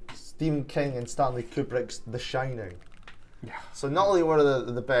 is Stephen King and Stanley Kubrick's The Shining. Yeah. So not only one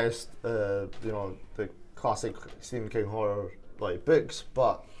of the best, the classic Stephen King horror books,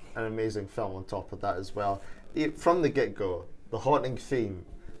 but an amazing film on top of that as well. From the get-go, the haunting theme,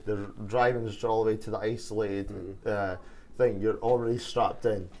 the driving us all the way to the isolated thing. You're already strapped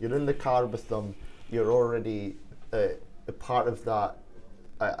in. You're in the car with them. You're already a part of that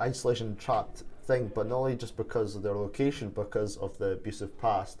isolation trapped thing, but not only just because of their location, because of the abusive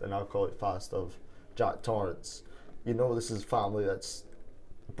past and alcoholic past of Jack Torrance. You know this is a family that's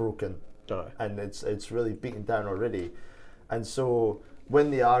broken, and it's really beaten down already. And so when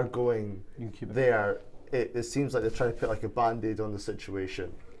they are going there, it seems like they're trying to put like a band-aid on the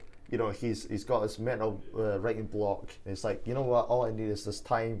situation. You know, he's got this mental writing block, and it's like, you know what, all I need is this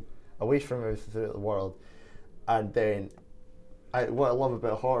time away from everything throughout the world. And then what I love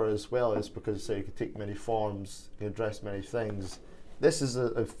about horror as well is because you can take many forms, you can address many things. This is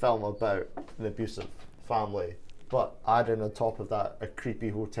a film about an abusive family, but adding on top of that a creepy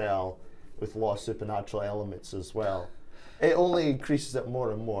hotel with a lot of supernatural elements as well. It only increases it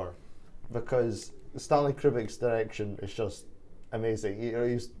more and more because Stanley Kubrick's direction is just amazing. You know,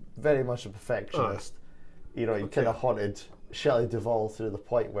 he's very much a perfectionist. You know, he kind of haunted Shelley Duvall through the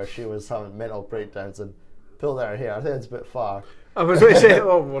point where she was having mental breakdowns and pulled out her hair. I think it's a bit far. I was going to say,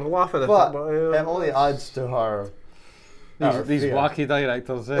 we're laughing at but it. It only adds to her. These wacky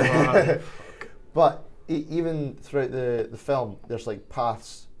directors. But even throughout the film, there's like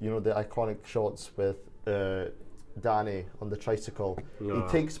paths. You know, the iconic shots with Danny on the tricycle. He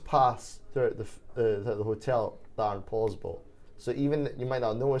takes paths throughout the hotel that aren't plausible. So even you might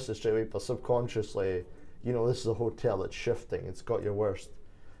not notice it straight away, but subconsciously, you know, this is a hotel that's shifting. It's got your worst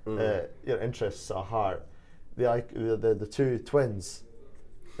your interests at heart. The two twins.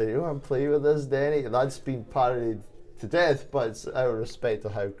 They want to play with us, Danny. That's been parodied to death, but it's out of respect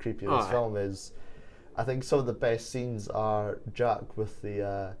of how creepy this film is. I think some of the best scenes are Jack with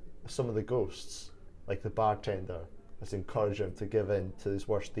the some of the ghosts, like the bartender, that's encouraging him to give in to his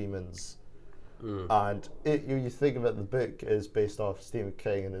worst demons. And you think about the book is based off Stephen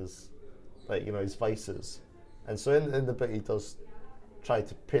King and his his vices, and so in the book he does try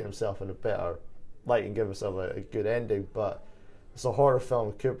to paint himself in a better light and give himself a good ending, but it's a horror film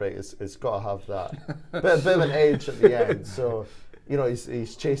with Kubrick. It's got to have that bit of an edge at the end. So you know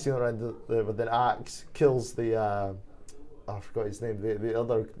he's chasing around with an axe, kills the I forgot his name, the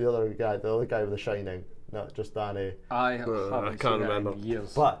other guy with the Shining, not just Danny. I can't remember.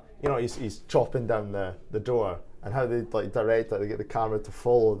 Years. But you know he's chopping down the door, and how they direct they get the camera to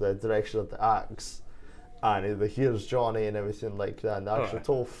follow the direction of the axe, and here's Johnny and everything like that, and the actual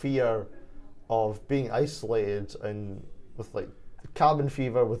total fear of being isolated and with cabin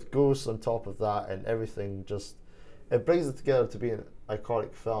fever with ghosts on top of that and everything. Just it brings it together to be an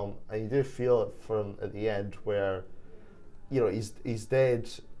iconic film, and you do feel it from at the end where you know he's dead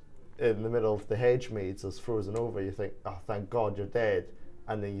in the middle of the hedge maze that's frozen over. You think, oh, thank God you're dead,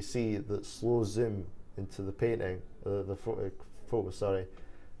 and then you see the slow zoom into the painting, the photo, sorry,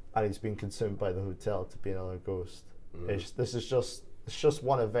 and he's been consumed by the hotel to be another ghost. It's just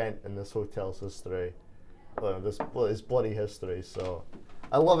one event in this hotel's history, this bloody history. So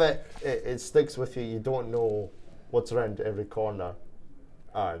I love it. It sticks with you. You don't know what's around every corner,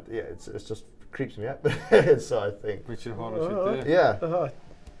 and yeah, it's just creeps me out. So I think which is horror should do. Yeah.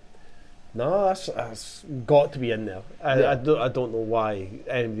 No, that's got to be in there. I don't know why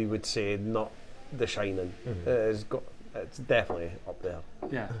anybody would say not The Shining. It's definitely up there.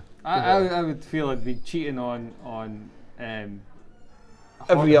 Yeah, I would feel it'd be cheating on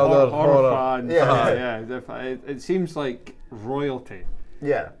every other horror fan. Yeah. It seems like royalty.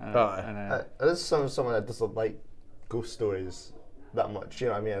 Yeah, there's someone that doesn't like ghost stories that much. You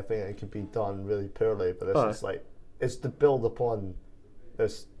know what I mean? I think it could be done really poorly, but it's just it's to build upon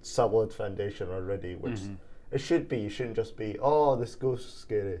this solid foundation already, which it should be. You shouldn't just be, oh, this ghost is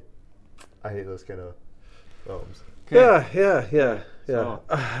scary. I hate those kind of films. Yeah.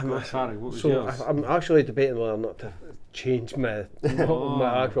 Sorry, what was yours? I'm actually debating whether or not to change my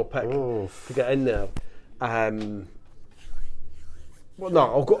actual pick to get in there. Well, no,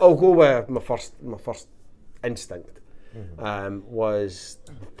 I'll go with my first instinct. Was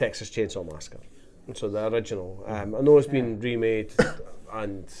Texas Chainsaw Massacre. So the original. I know it's been remade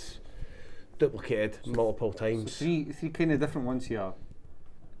and duplicated multiple times. So three kind of different ones here.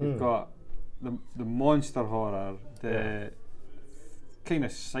 You've got the monster horror, the kind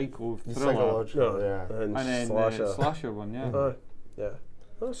of psycho thriller, psychological, and then the slasher one,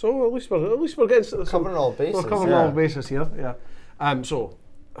 So at least we're getting covering all bases. We're covering all bases here. Yeah. So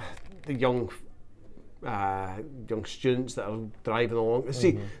the young students that are driving along.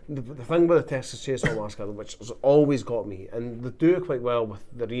 See, the thing with the Texas Chainsaw Massacre, which has always got me, and they do it quite well with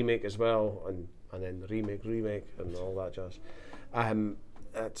the remake as well, and then the remake, and all that jazz.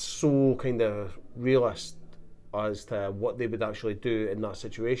 It's so kind of realist as to what they would actually do in that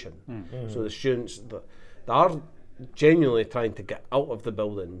situation. So the students that are genuinely trying to get out of the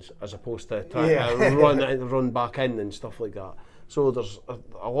buildings as opposed to trying to run back in and stuff like that. So there's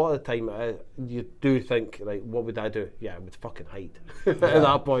a lot of the time you do think, right, what would I do? Yeah, I would fucking hide at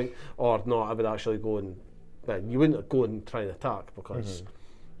that point. Or no, I would actually go and... you wouldn't go and try and attack because,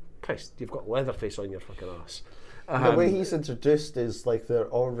 Christ, you've got Leatherface on your fucking ass. The way he's introduced is like they're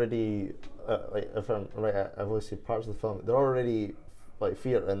already, like if I'm right, I've always seen parts of the film, they're already like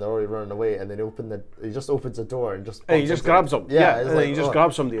feared and they're already running away, and then he just opens the door and just... he just grabs them. And like, then he just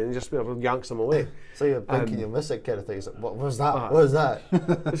grabs somebody and he just yanks them away. So you're thinking you miss it kind of thing. It's like, what was that? What was that?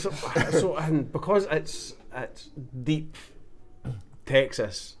 so and because it's deep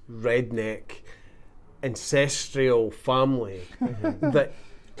Texas redneck ancestral family that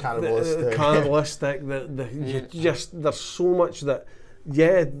cannibalistic there's so much that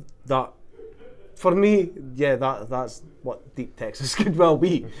for me that's what deep Texas could well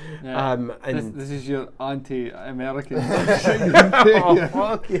be. And this is your anti-American oh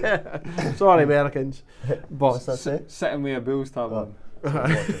fuck yeah, sorry Americans, but what's that say? Sitting with a Bills tavern.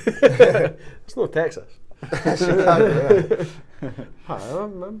 It's not Texas.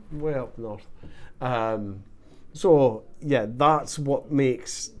 I'm way up north. So yeah, that's what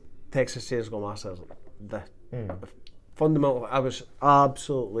makes Texas Chainsaw Massacre the fundamental. I was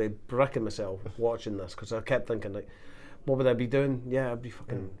absolutely bricking myself watching this because I kept thinking, like, what would I be doing? Yeah, I'd be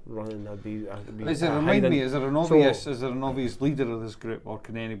fucking running. I'd be Is there an obvious leader of this group, or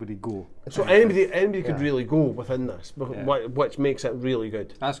can anybody go? So anybody could really go within this, which makes it really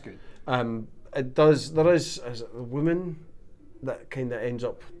good. That's good. It does. There is a woman that kind of ends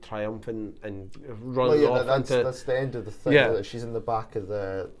up triumphing and running off into... That's the end of the thing. Yeah. She's in the back of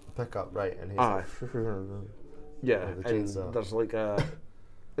the pickup, right? And he's like... and there's like a...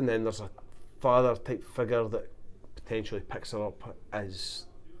 And then there's a father type figure that potentially picks her up as...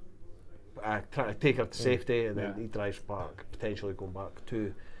 trying to take her to safety, and then he drives back, potentially going back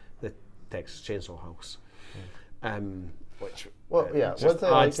to the Texas Chainsaw House. Which... Well, yeah, just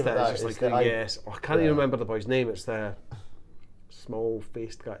adds to it. It's just like, yes. I can't even remember the boy's name. It's the...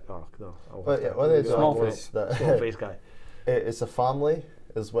 small-faced guy. Oh no! Small-faced guy. It's a family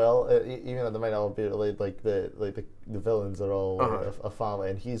as well. Even though they might not be related, like the villains are all a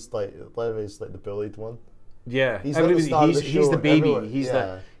family, and he's like Leatherface, like the bullied one. Yeah, he's the baby.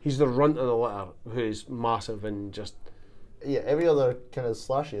 He's the runt of the litter who's massive and just. Yeah, every other kind of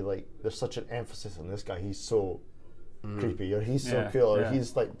slashy, like there's such an emphasis on this guy. He's so creepy, or he's so cool, or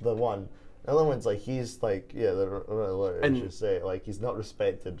he's like the one. The other one's like he's like I should say, like he's not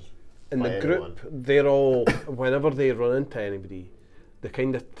respected. In the group, they're all whenever they run into anybody, they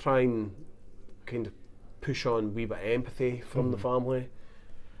kind of try and kind of push on a wee bit of empathy from the family.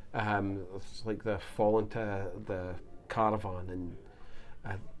 It's like they fall into the caravan and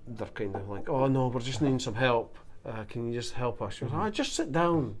they're kind of like, oh no, we're just needing some help. Can you just help us? You're like, just sit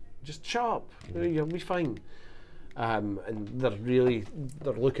down, just shut up, you'll be fine. And they're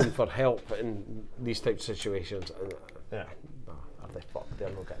looking for help in these types of situations. And, are they fucked? They're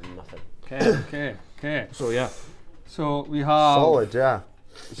not getting nothing. Okay. So yeah. So we have solid,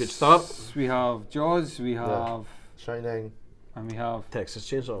 good start. We have Jaws. We have Shining, and we have Texas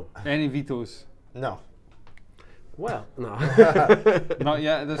Chainsaw. Any vetoes? No. Well, no. Not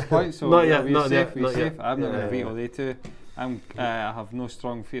yet at this point. So not yet. We're safe. Yet. I'm not going to veto they two. I have no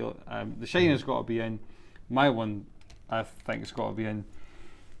strong feel. The Shining's got to be in. My one, I think it's got to be in.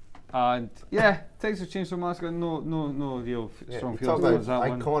 And Texas Chainsaw Massacre, no real strong feelings towards that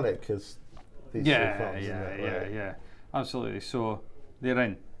one. Iconic because these two films. Yeah, absolutely. So they're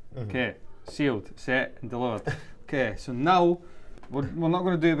in. Okay, sealed, set, and delivered. Okay, so now we're not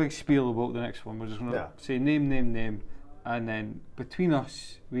going to do a big spiel about the next one. We're just going to say name, and then between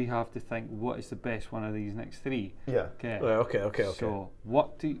us we have to think what is the best one of these next three. Yeah. Okay. So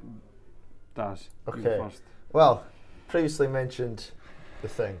what do you... Daz, you first. Well, previously mentioned The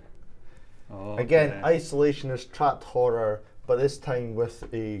Thing. Again, isolationist trapped horror, but this time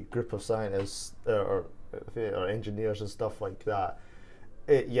with a group of scientists or engineers and stuff like that.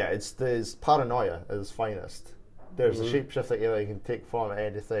 It's paranoia at its finest. There's a shapeshifting alien can take form of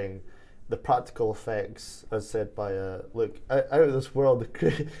anything. the practical effects, as said by look out of this world.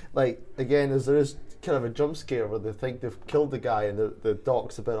 Like again, there is kind of a jump scare where they think they've killed the guy, and the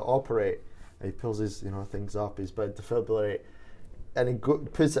doc's about to operate, and he pulls his things up, he's about to defibrillate, and he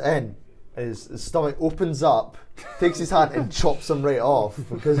puts it in. His stomach opens up, takes his hand and chops him right off.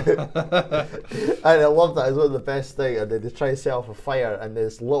 Because and I love that. It's one of the best things. And then they try to set off a fire, and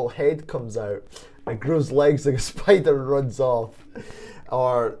this little head comes out and grows legs like a spider and runs off.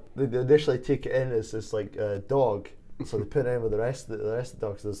 Or they initially take it in as this like dog, so they put it in with the rest of the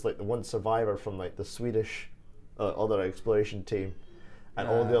dogs. There's like the one survivor from like the Swedish other exploration team. And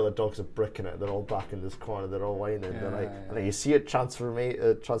all the other dogs are bricking it. They're all back in this corner. They're all whining. And then you see it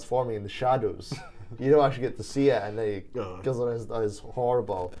transforming in the shadows. You don't actually get to see it, and then he kills it. It's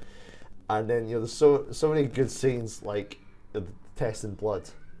horrible. And then there's so many good scenes like the testing blood.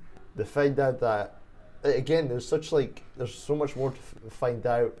 They find out that again there's so much more to find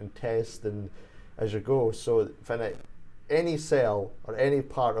out and test and as you go. So find out any cell or any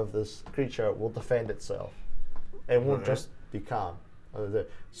part of this creature will defend itself. It won't just be calm.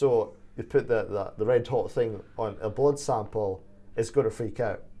 So you put the red hot thing on a blood sample, it's going to freak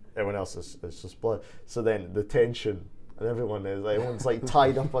out. Everyone else is just blood. So then the tension and everyone's like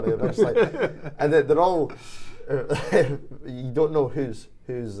tied up on it. And, and they're all you don't know who's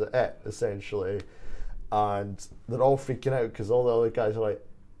it essentially, and they're all freaking out because all the other guys are like,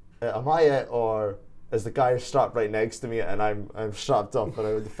 "Am I it, or is the guy strapped right next to me and I'm strapped up and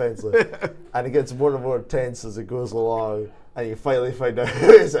I'm defenseless?" And it gets more and more tense as it goes along. And you finally find out who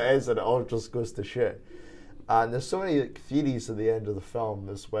it is, and it all just goes to shit. And there's so many theories at the end of the film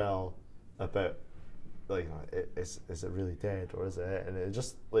as well about, like, is it really dead or is it? And it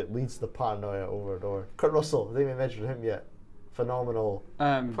just leads to paranoia over and over. Kurt Russell, I didn't even mention him yet. Phenomenal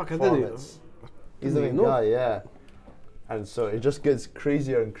performance. He's the main guy, yeah. And so it just gets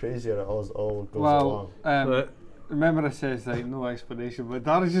crazier and crazier as all goes along. Remember, it says like no explanation, but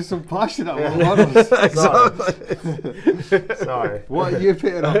Darren's just so passionate about others. Sorry. What are you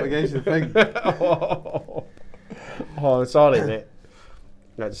putting up against the thing? Oh, sorry, mate.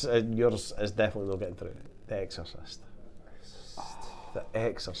 Yours is definitely not getting through. The Exorcist. The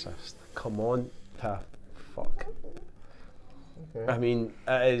Exorcist. Come on to fuck. Okay. I mean,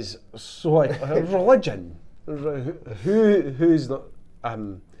 it is so like religion. Who's not?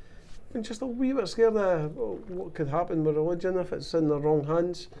 I'm just a wee bit scared of what could happen with religion if it's in the wrong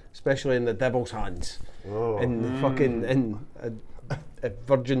hands, especially in the devil's hands. In the fucking a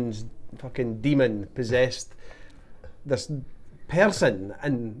virgin's fucking demon possessed this person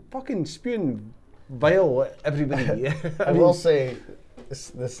and fucking spewing vile at everybody. I will say,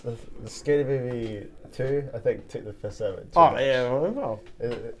 the Scary Movie 2, I think, took the piss out of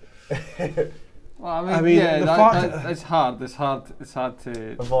it. Well, I mean yeah, it's hard. It's hard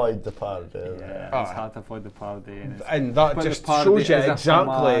to avoid the parody. It's hard to avoid the parody, and that just shows you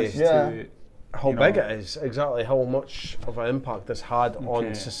exactly how big it is, exactly how much of an impact this had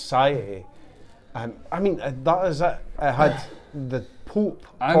on society. I mean, that is it. It had the Pope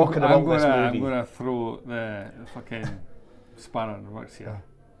talking about this movie. I'm going to throw the fucking spanner in the works here.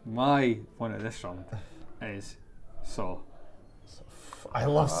 My one of this round is Saw. I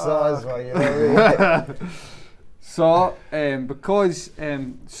love Saw as well, you know. Saw, because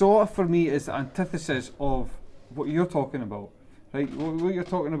Saw for me is the antithesis of what you're talking about. Right, what you're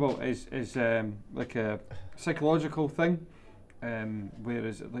talking about is like a psychological thing,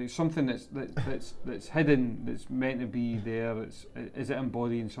 whereas like something that's hidden, that's meant to be there. Is it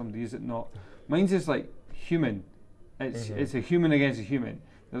embodying somebody? Is it not? Mine's is like human. It's a human against a human.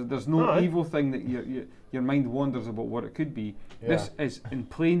 There's no evil thing that your mind wanders about what it could be. Yeah. This is in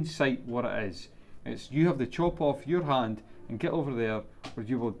plain sight what it is. It's you have to chop off your hand and get over there, or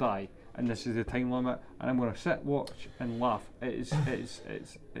you will die. And this is the time limit, and I'm going to sit, watch, and laugh. It's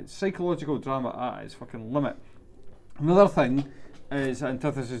psychological drama at its fucking limit. Another thing is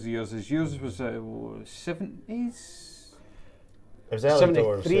antithesis of yours. Yours was 70s. It was early 73.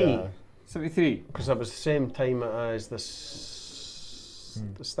 doors, yeah. 73. Because that was the same time as the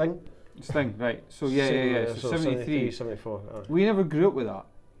Sting. Sting, right. So yeah. So 73, 74. We never grew up with that,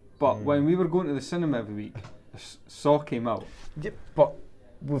 but when we were going to the cinema every week, Saw came out. Yep, but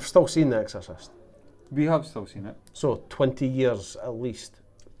we've still seen The Exorcist. We have still seen it. So 20 years at least.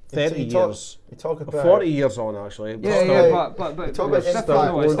 30 years. You talk about 40 years on actually. But you talk about The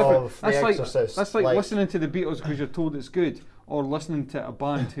Exorcist. That's like listening to the Beatles because you're told it's good, or listening to a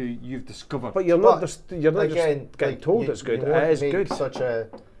band who you've discovered. But you're not just getting told it's good. It is good. Such a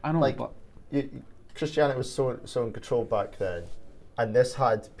I know, like, but Christianity was so in control back then, and this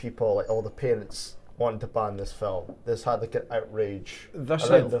had people like all the parents wanting to ban this film. This had like an outrage This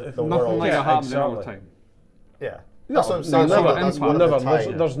around had- the Nothing world. like that happens all the exactly. time. Yeah. No, That's what I'm saying. never, That's one of the never.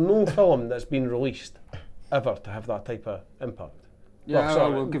 time. There's no film that's been released ever to have that type of impact. Yeah, Well,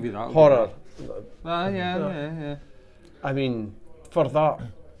 sorry, we'll give you that. Horror. Yeah. I mean, for that,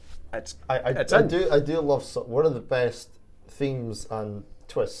 it's I do love one of the best themes and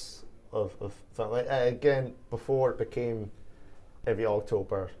twists of film. Like, again, before it became every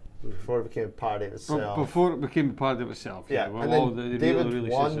October, before it became a parody of itself. Before it became a parody of itself. Yeah, well, and all then the David really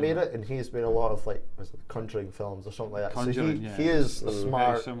Wan says made that. it, and he's made a lot of like was it Conjuring films or something like that. Conjuring, so he is a Very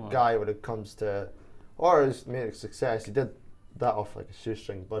smart similar. guy when it comes to, or has made a success. He did that off like a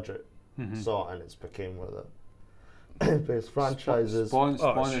shoestring budget, and it's became one of the biggest franchises. Spawn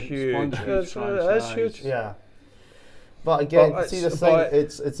huge. huge It's huge. Yeah, but again, But see the it's- thing, but-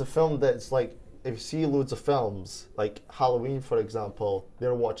 it's a film that's like if you see loads of films like Halloween, for example,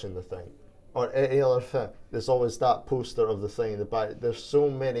 they're watching The Thing. Or any other thing, there's always that poster of The Thing in the back. There's so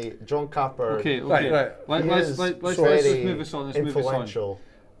many. John Carper. Okay. Right. Let's move this on. Let's move this on.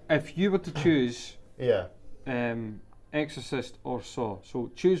 If you were to choose, Yeah. Exorcist or Saw,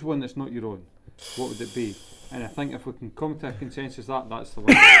 so choose one that's not your own. What would it be? And I think if we can come to a consensus, that's the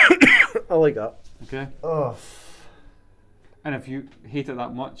one. I like that. Okay. Oh. And if you hate it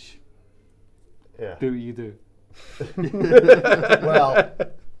that much, Yeah. do what you do. Well,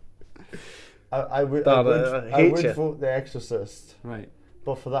 I would hate you. vote The Exorcist. Right.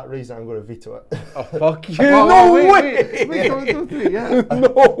 But for that reason, I'm going to veto it. Oh, fuck you. Well, No wait, way. don't do it, yeah. No I'm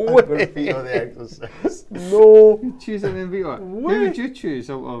going to way. veto The Exorcist. No. You choose it and then veto it. Who Way. would you choose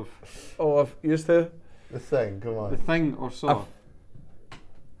out of Oh, I've used to. The Thing, come The on. Thing or Saw?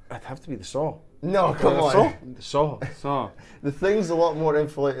 It'd have to be the Saw. No, come on. Saw. The Saw. Saw. The Thing's a lot more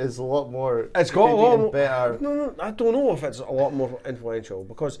influential. Is a lot more. It's got a maybe lot even more. better. No, I don't know if it's a lot more influential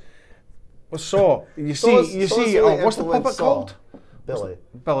because with Saw, you Saw's see, really what's the influenced puppet Saw. called? Billy.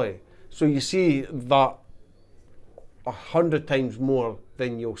 Billy. So you see that 100 times more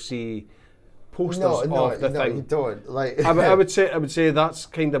than you'll see posters No, of the no, Thing. you don't. Like I would say that's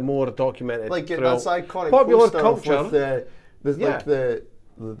kind of more documented. like throughout that's iconic popular poster culture. with Yeah. like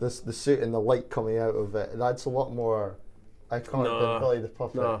the suit and the light coming out of it. That's a lot more iconic than Billy the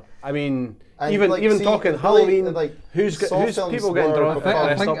Puppet. No, I mean And, even like, even see, talking Billy, Halloween. like, who's Saw who's films people getting were drawn before-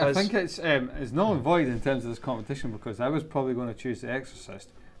 dressed up I as? think it's null and void in terms of this competition because I was probably going to choose The Exorcist,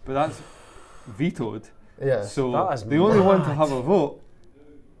 but that's vetoed. Yeah. So That is the only one to mad. have a vote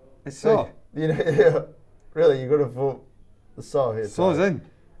is Saw. You know, really, you're gonna vote the Saw here. Saw's in.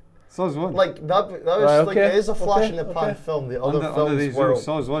 Saw's one. Like that was Right, like okay, it is a flash okay, in the pan okay. film. The other under films these were rules,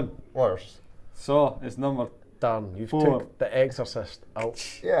 Saw's one. worse. Saw is number. Darn, you've 4. took The Exorcist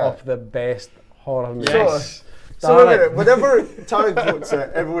out Yeah. of the best horror movies. Yes. So Darn wait a it. minute, whenever Tarek votes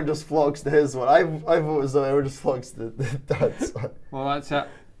it, everyone just flocks to his one. I vote as though everyone just flocks to Dad's one. Well, that's it.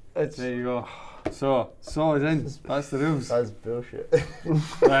 There you go. Saw is in. That's the rules. That's bullshit.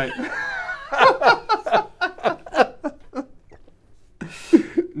 Right.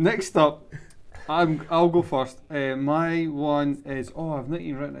 Next up, I'll go first. My one is I've not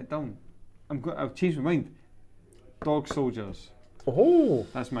even written it down. I've changed my mind. Dog Soldiers. Oh,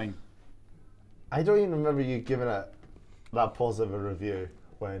 That's mine. I don't even remember you giving it that positive a review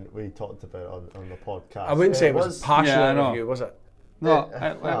when we talked about it on the podcast. I wouldn't say it was a passionate Yeah, I know. review, was it? No,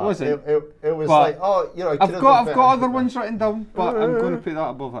 it wasn't. It was But like, it I've could've got been other better. ones written down, but I'm going to put that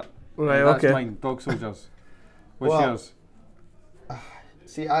above it. Right, That's okay. mine. Dog Soldiers. What's Well, yours?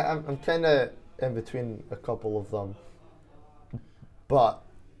 See, I'm kind of in between a couple of them, but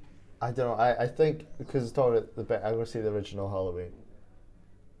I don't know. I think because it's talking about the bit, I'm going to say the original Halloween.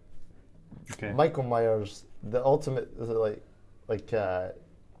 Okay. Michael Myers, the ultimate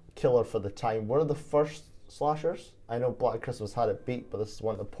killer for the time. One of the first slashers. I know Black Christmas had it beat, but this is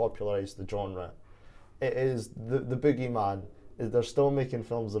one that popularized the genre. It is the boogeyman. They're still making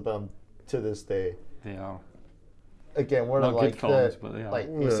films about him to this day. They are. Again, one of Not good like films, but they are. like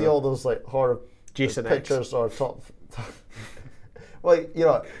you see all those like horror Jason X. pictures or top. Well, you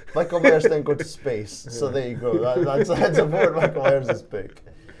know, Michael Myers didn't go to space, so there you go. That's a more Michael Myers' pick.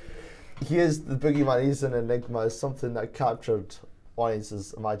 He is the boogeyman. He's an enigma. It's something that captured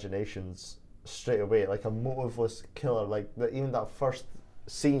audiences' imaginations straight away, like a motiveless killer. Like even that first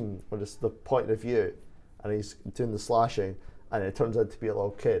scene when it's the point of view, and he's doing the slashing, and it turns out to be a little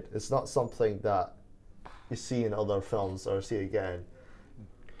kid. It's not something that you see in other films or see again.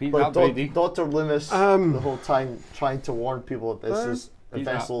 Beat Like that, Brady. Dr. Loomis the whole time trying to warn people that this is a beat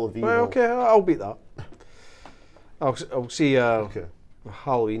that. vessel of evil. Well, okay, I'll beat that. I'll see Okay.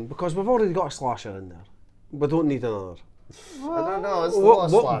 Halloween because we've already got a slasher in there. We don't need another. I don't know. It's not a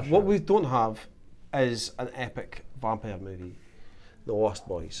slasher. What we don't have is an epic vampire movie. The Lost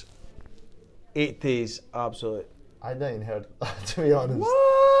Boys. 80s, absolute. I didn't even heard that, to be honest.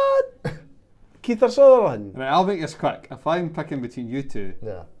 What? Keith Sutherland. Right, I'll make this quick. If I'm picking between you two,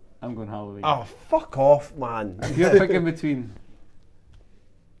 Yeah. I'm going Halloween. Oh, fuck off, man. If you're picking between...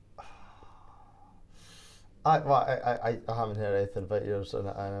 I haven't heard anything about yours, and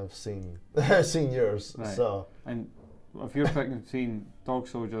I've seen seen yours. Right. So And if you're picking between Dog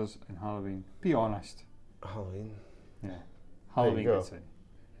Soldiers and Halloween, be honest. Halloween. Yeah. Halloween go. gets in.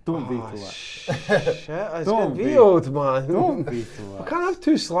 Don't veto it. Shit, it's Don't getting vetoed, man. Don't veto We it. can't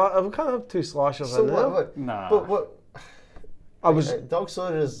have two slashers So in there. what? Nah. But what? I was Dog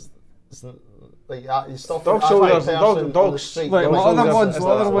Soldiers. Like you stop. Dog at Soldiers, a person Dog- on the Dogs- street, Like, Dog my other Soldiers ones, is my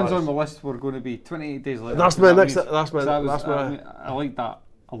other not ones slash. on the list were going to be 28 Days Later. That's So my that next- means- that's my- so that was- that's my- I like that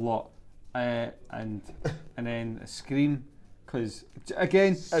a lot. And then Scream, because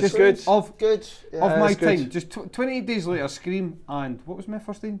again, just good. of Good. of my it's good. time, just 28 Days Later, Scream, and what was my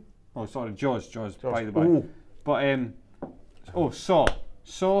first name? Oh, sorry, Jaws, by the way. Ooh. But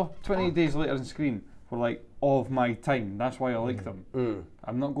Saw, 28 Days Later and Scream were like of my time. That's why I like them.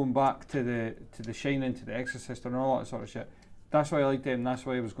 I'm not going back to the Shining, to the Exorcist, and all that sort of shit. That's why I like them. That's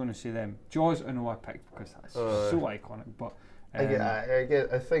why I was going to say them. Jaws, I know I picked because that's so iconic. But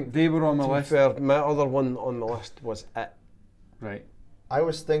I think they were on my To be list. fair, my other one on the list was It. Right. I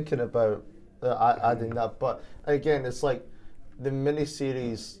was thinking about adding that, but again, it's like the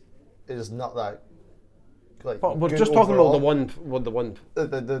miniseries is not that. Like, But we're good just talking about overall. the one.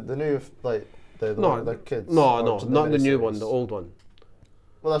 The new like the No, the kids. no, or no, just not the new one, miniseries. the old one.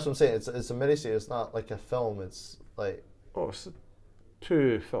 Well, that's what I'm saying. It's a miniseries. It's not like a film. It's like Oh, it's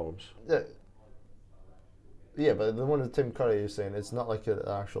 2 films. yeah, but the one with Tim Curry you're saying it's not like an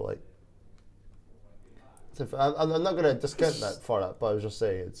actual like. I'm not going to discount that for that, but I was just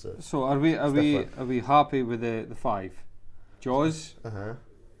saying it's. So are we happy with the 5? Jaws,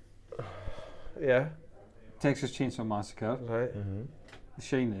 Yeah. Texas Chainsaw Massacre, Right. The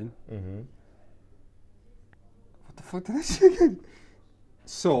Shining. What the fuck did I say again?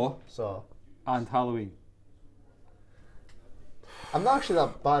 Saw and Halloween. I'm not actually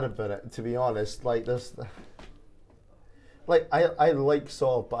that bad about it, to be honest. Like there's, like I like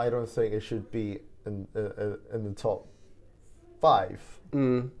Saw, but I don't think it should be in the top 5.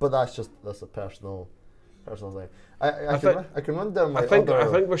 But that's a personal thing. I can run down my I think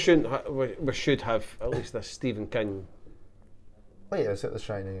other. we shouldn't. We should have at least this Stephen King. Oh yeah, it's The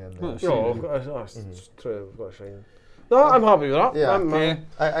Shining and. Well, No, Shining. it's true. We've got Shining. No, I'm happy with that.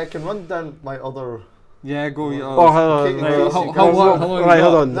 Yeah, I can run down my other. Yeah, go. Oh, hang on. Right, how long Right, you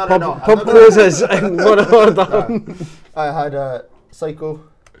hold got? on. No, Pub quizzes in one order. I had Psycho,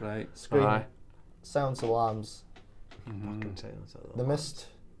 Right. Scream, Aye. Silence of the Lambs, Fucking Silence of The Mist,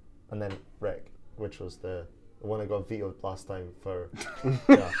 and then Wreck, which was the one I got vetoed last time for.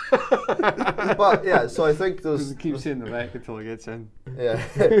 Yeah. But yeah, so I think those. Keep saying the Wreck until it gets in. Yeah.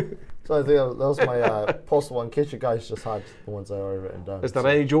 So I think that was my possible one. In case you guys just had the ones I already written down. Is there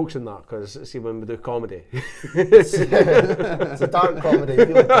any jokes in that? Because see, when we do comedy, It's a dark comedy.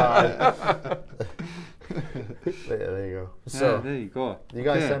 People die. There you go. So Yeah, there you go. you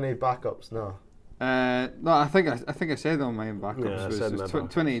guys Okay. any backups? No. No, I think I said on my backups Yeah, I was said my it's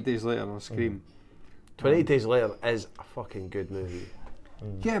backup. 28 Days Later or Scream. 28 Days Later is a fucking good movie.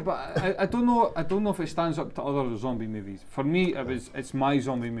 Yeah, but I don't know. I don't know if it stands up to other zombie movies. For me, it's my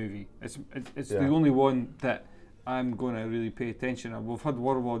zombie movie. It's the Yeah. only one that I'm going to really pay attention to. We've had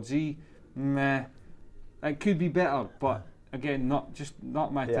World War Z. Meh. It could be better, but again,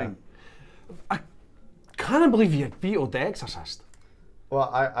 not my thing. Can't believe you vetoed The Exorcist. Well,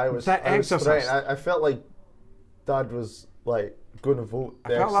 I was. The I was Exorcist. trying- I felt like Dad was like going to vote I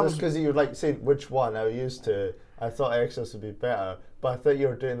The felt that Exorcist was- because you were like saying which one I used to. I thought Exorcist would be better, but I thought you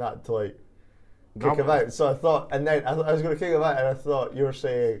were doing that to like kick him out. So I thought, and then I was going to kick him out, and I thought you were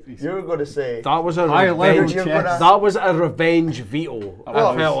saying you were going to say That was a High level revenge. chess. That was a revenge veto.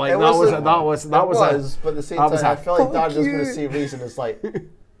 I felt like that was But at the same that was time, I a felt like Dad fuck was going to you. see reason as like,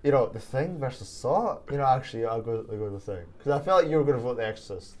 you know, The Thing versus Saw. You know, actually, I'll go The Thing because I felt like you were going to vote The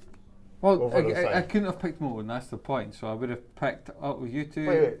Exorcist. Well, over The I Thing. couldn't have picked more, and that's the point. So I would have picked up with you two.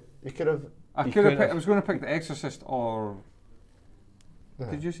 Wait, you could have. I You could have. could have. I was going to pick The Exorcist or.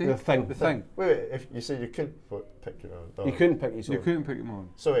 Did you say The Thing. The Thing. Wait, if you said you couldn't pick your own. You couldn't pick his You own. couldn't pick them on.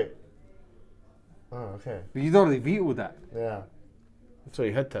 So wait. Oh, okay. But you'd already vetoed that. Yeah. So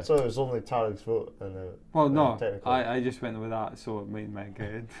you had to. So it was only Tarek's vote, and Well, no, technically. I just went with that, so it might get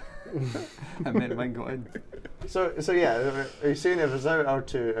in. It meant mine got in. So yeah, are you saying if it's out our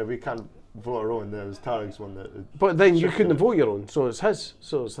two, we can't vote our own? That it was Tarek's one that. But then you couldn't vote your own, so it's his.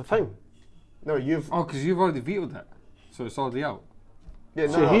 So it's the thing. No, you've. Oh, because you've already vetoed it, so it's already out. Yeah,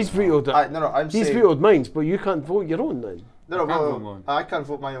 So he's vetoed it. I'm he's saying. vetoed mine, but you can't vote your own then. No, I can't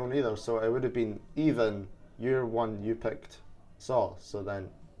vote my own either. So it would have been even your one you picked Saw. So then.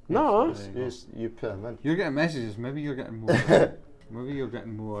 No. You put him in. You're getting messages. Maybe you're getting more. Maybe you're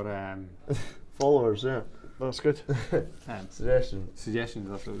getting more. Followers, yeah. That's good. Suggestions.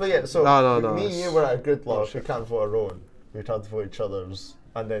 That's what. But yeah, so No. me and you were at a gridlock. We can't vote our own. We tried to vote each other's,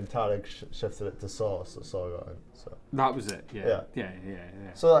 and then Tarek shifted it to Saw, so Saw got in. So that was it. Yeah.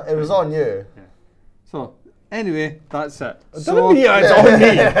 So it was on you. Yeah. So anyway, that's it. It's on me.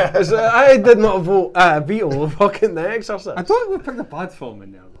 I did not vote veto fucking The Exorcist. I don't think we picked a bad film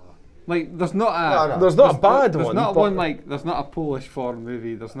in there though. Like, there's not a. There's not a bad one. There's not one like. There's not a Polish foreign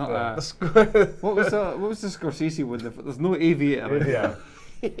movie. There's not a. What was the Scorsese one? There's no Aviator. Yeah.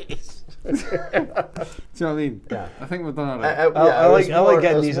 Do you know what I mean? Yeah. I think we've done all right. I like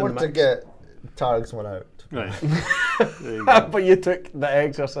getting these in the mix. To get Tarek's one out. Right. But you took The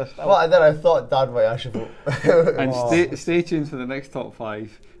Exorcist out. Well, and then I thought Dad might actually vote. And stay tuned for the next top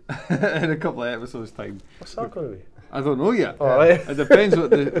 5 in a couple of episodes' time. What's that going to be? I don't know yet. All right. It depends what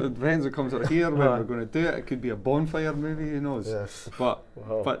comes out here when we're going to do it. It could be a bonfire movie, who knows? Yes. But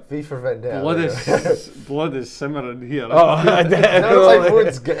V for Vendetta. Blood is simmering here. Oh, no, it's like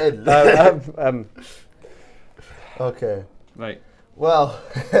votes get in. Okay. Right. Well,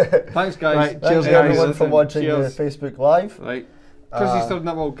 thanks guys. Right, cheers everyone for watching the Facebook Live. Right. Chrissy's Third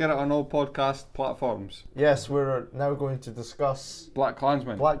Nibble, get it on all podcast platforms. Yes, we're now going to discuss Black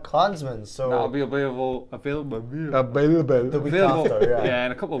Klansman. So that'll be available the week after, yeah,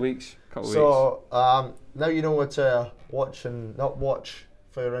 in a couple of weeks. Now you know what to watch and not watch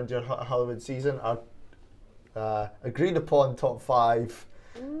for around your Halloween season. Our agreed upon top 5,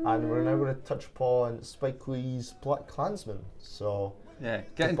 and we're now going to touch upon Spike Lee's Black Klansman. So yeah,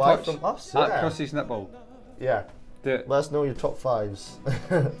 get in goodbye touch from us. at Chrissy's Nibble. Yeah. Do it. Let us know your top 5s.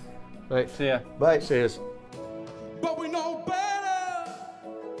 Right. See ya. Bye. See ya. But we know better.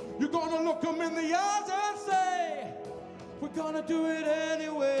 You're gonna look them in the eyes and say, we're gonna do it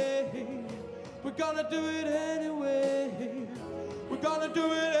anyway. We're gonna do it anyway. We're gonna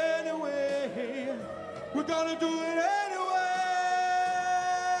do it anyway. We're gonna do it anyway.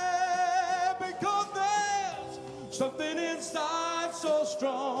 Because there's something inside so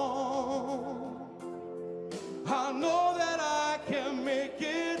strong. I know that I can make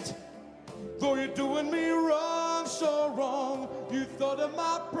it, though you're doing me wrong, so wrong. You thought that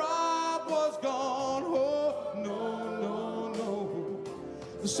my pride was gone. Oh, no.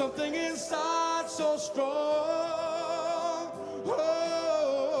 There's something inside so strong.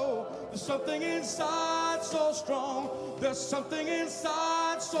 Oh, there's something inside so strong. There's something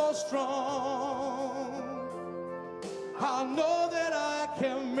inside so strong. I know that I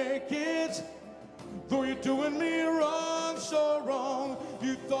can make it, though you're doing me wrong, so wrong.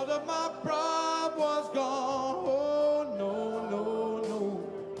 You thought that my pride was gone. Oh, no.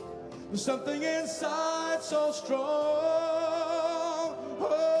 There's something inside so strong.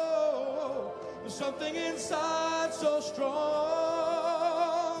 Oh, there's something inside so strong.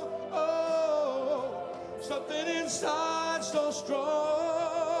 Oh, something inside so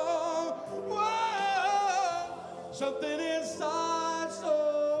strong. Whoa, something inside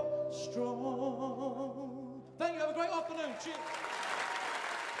so strong. Thank you. Have a great afternoon. Cheers.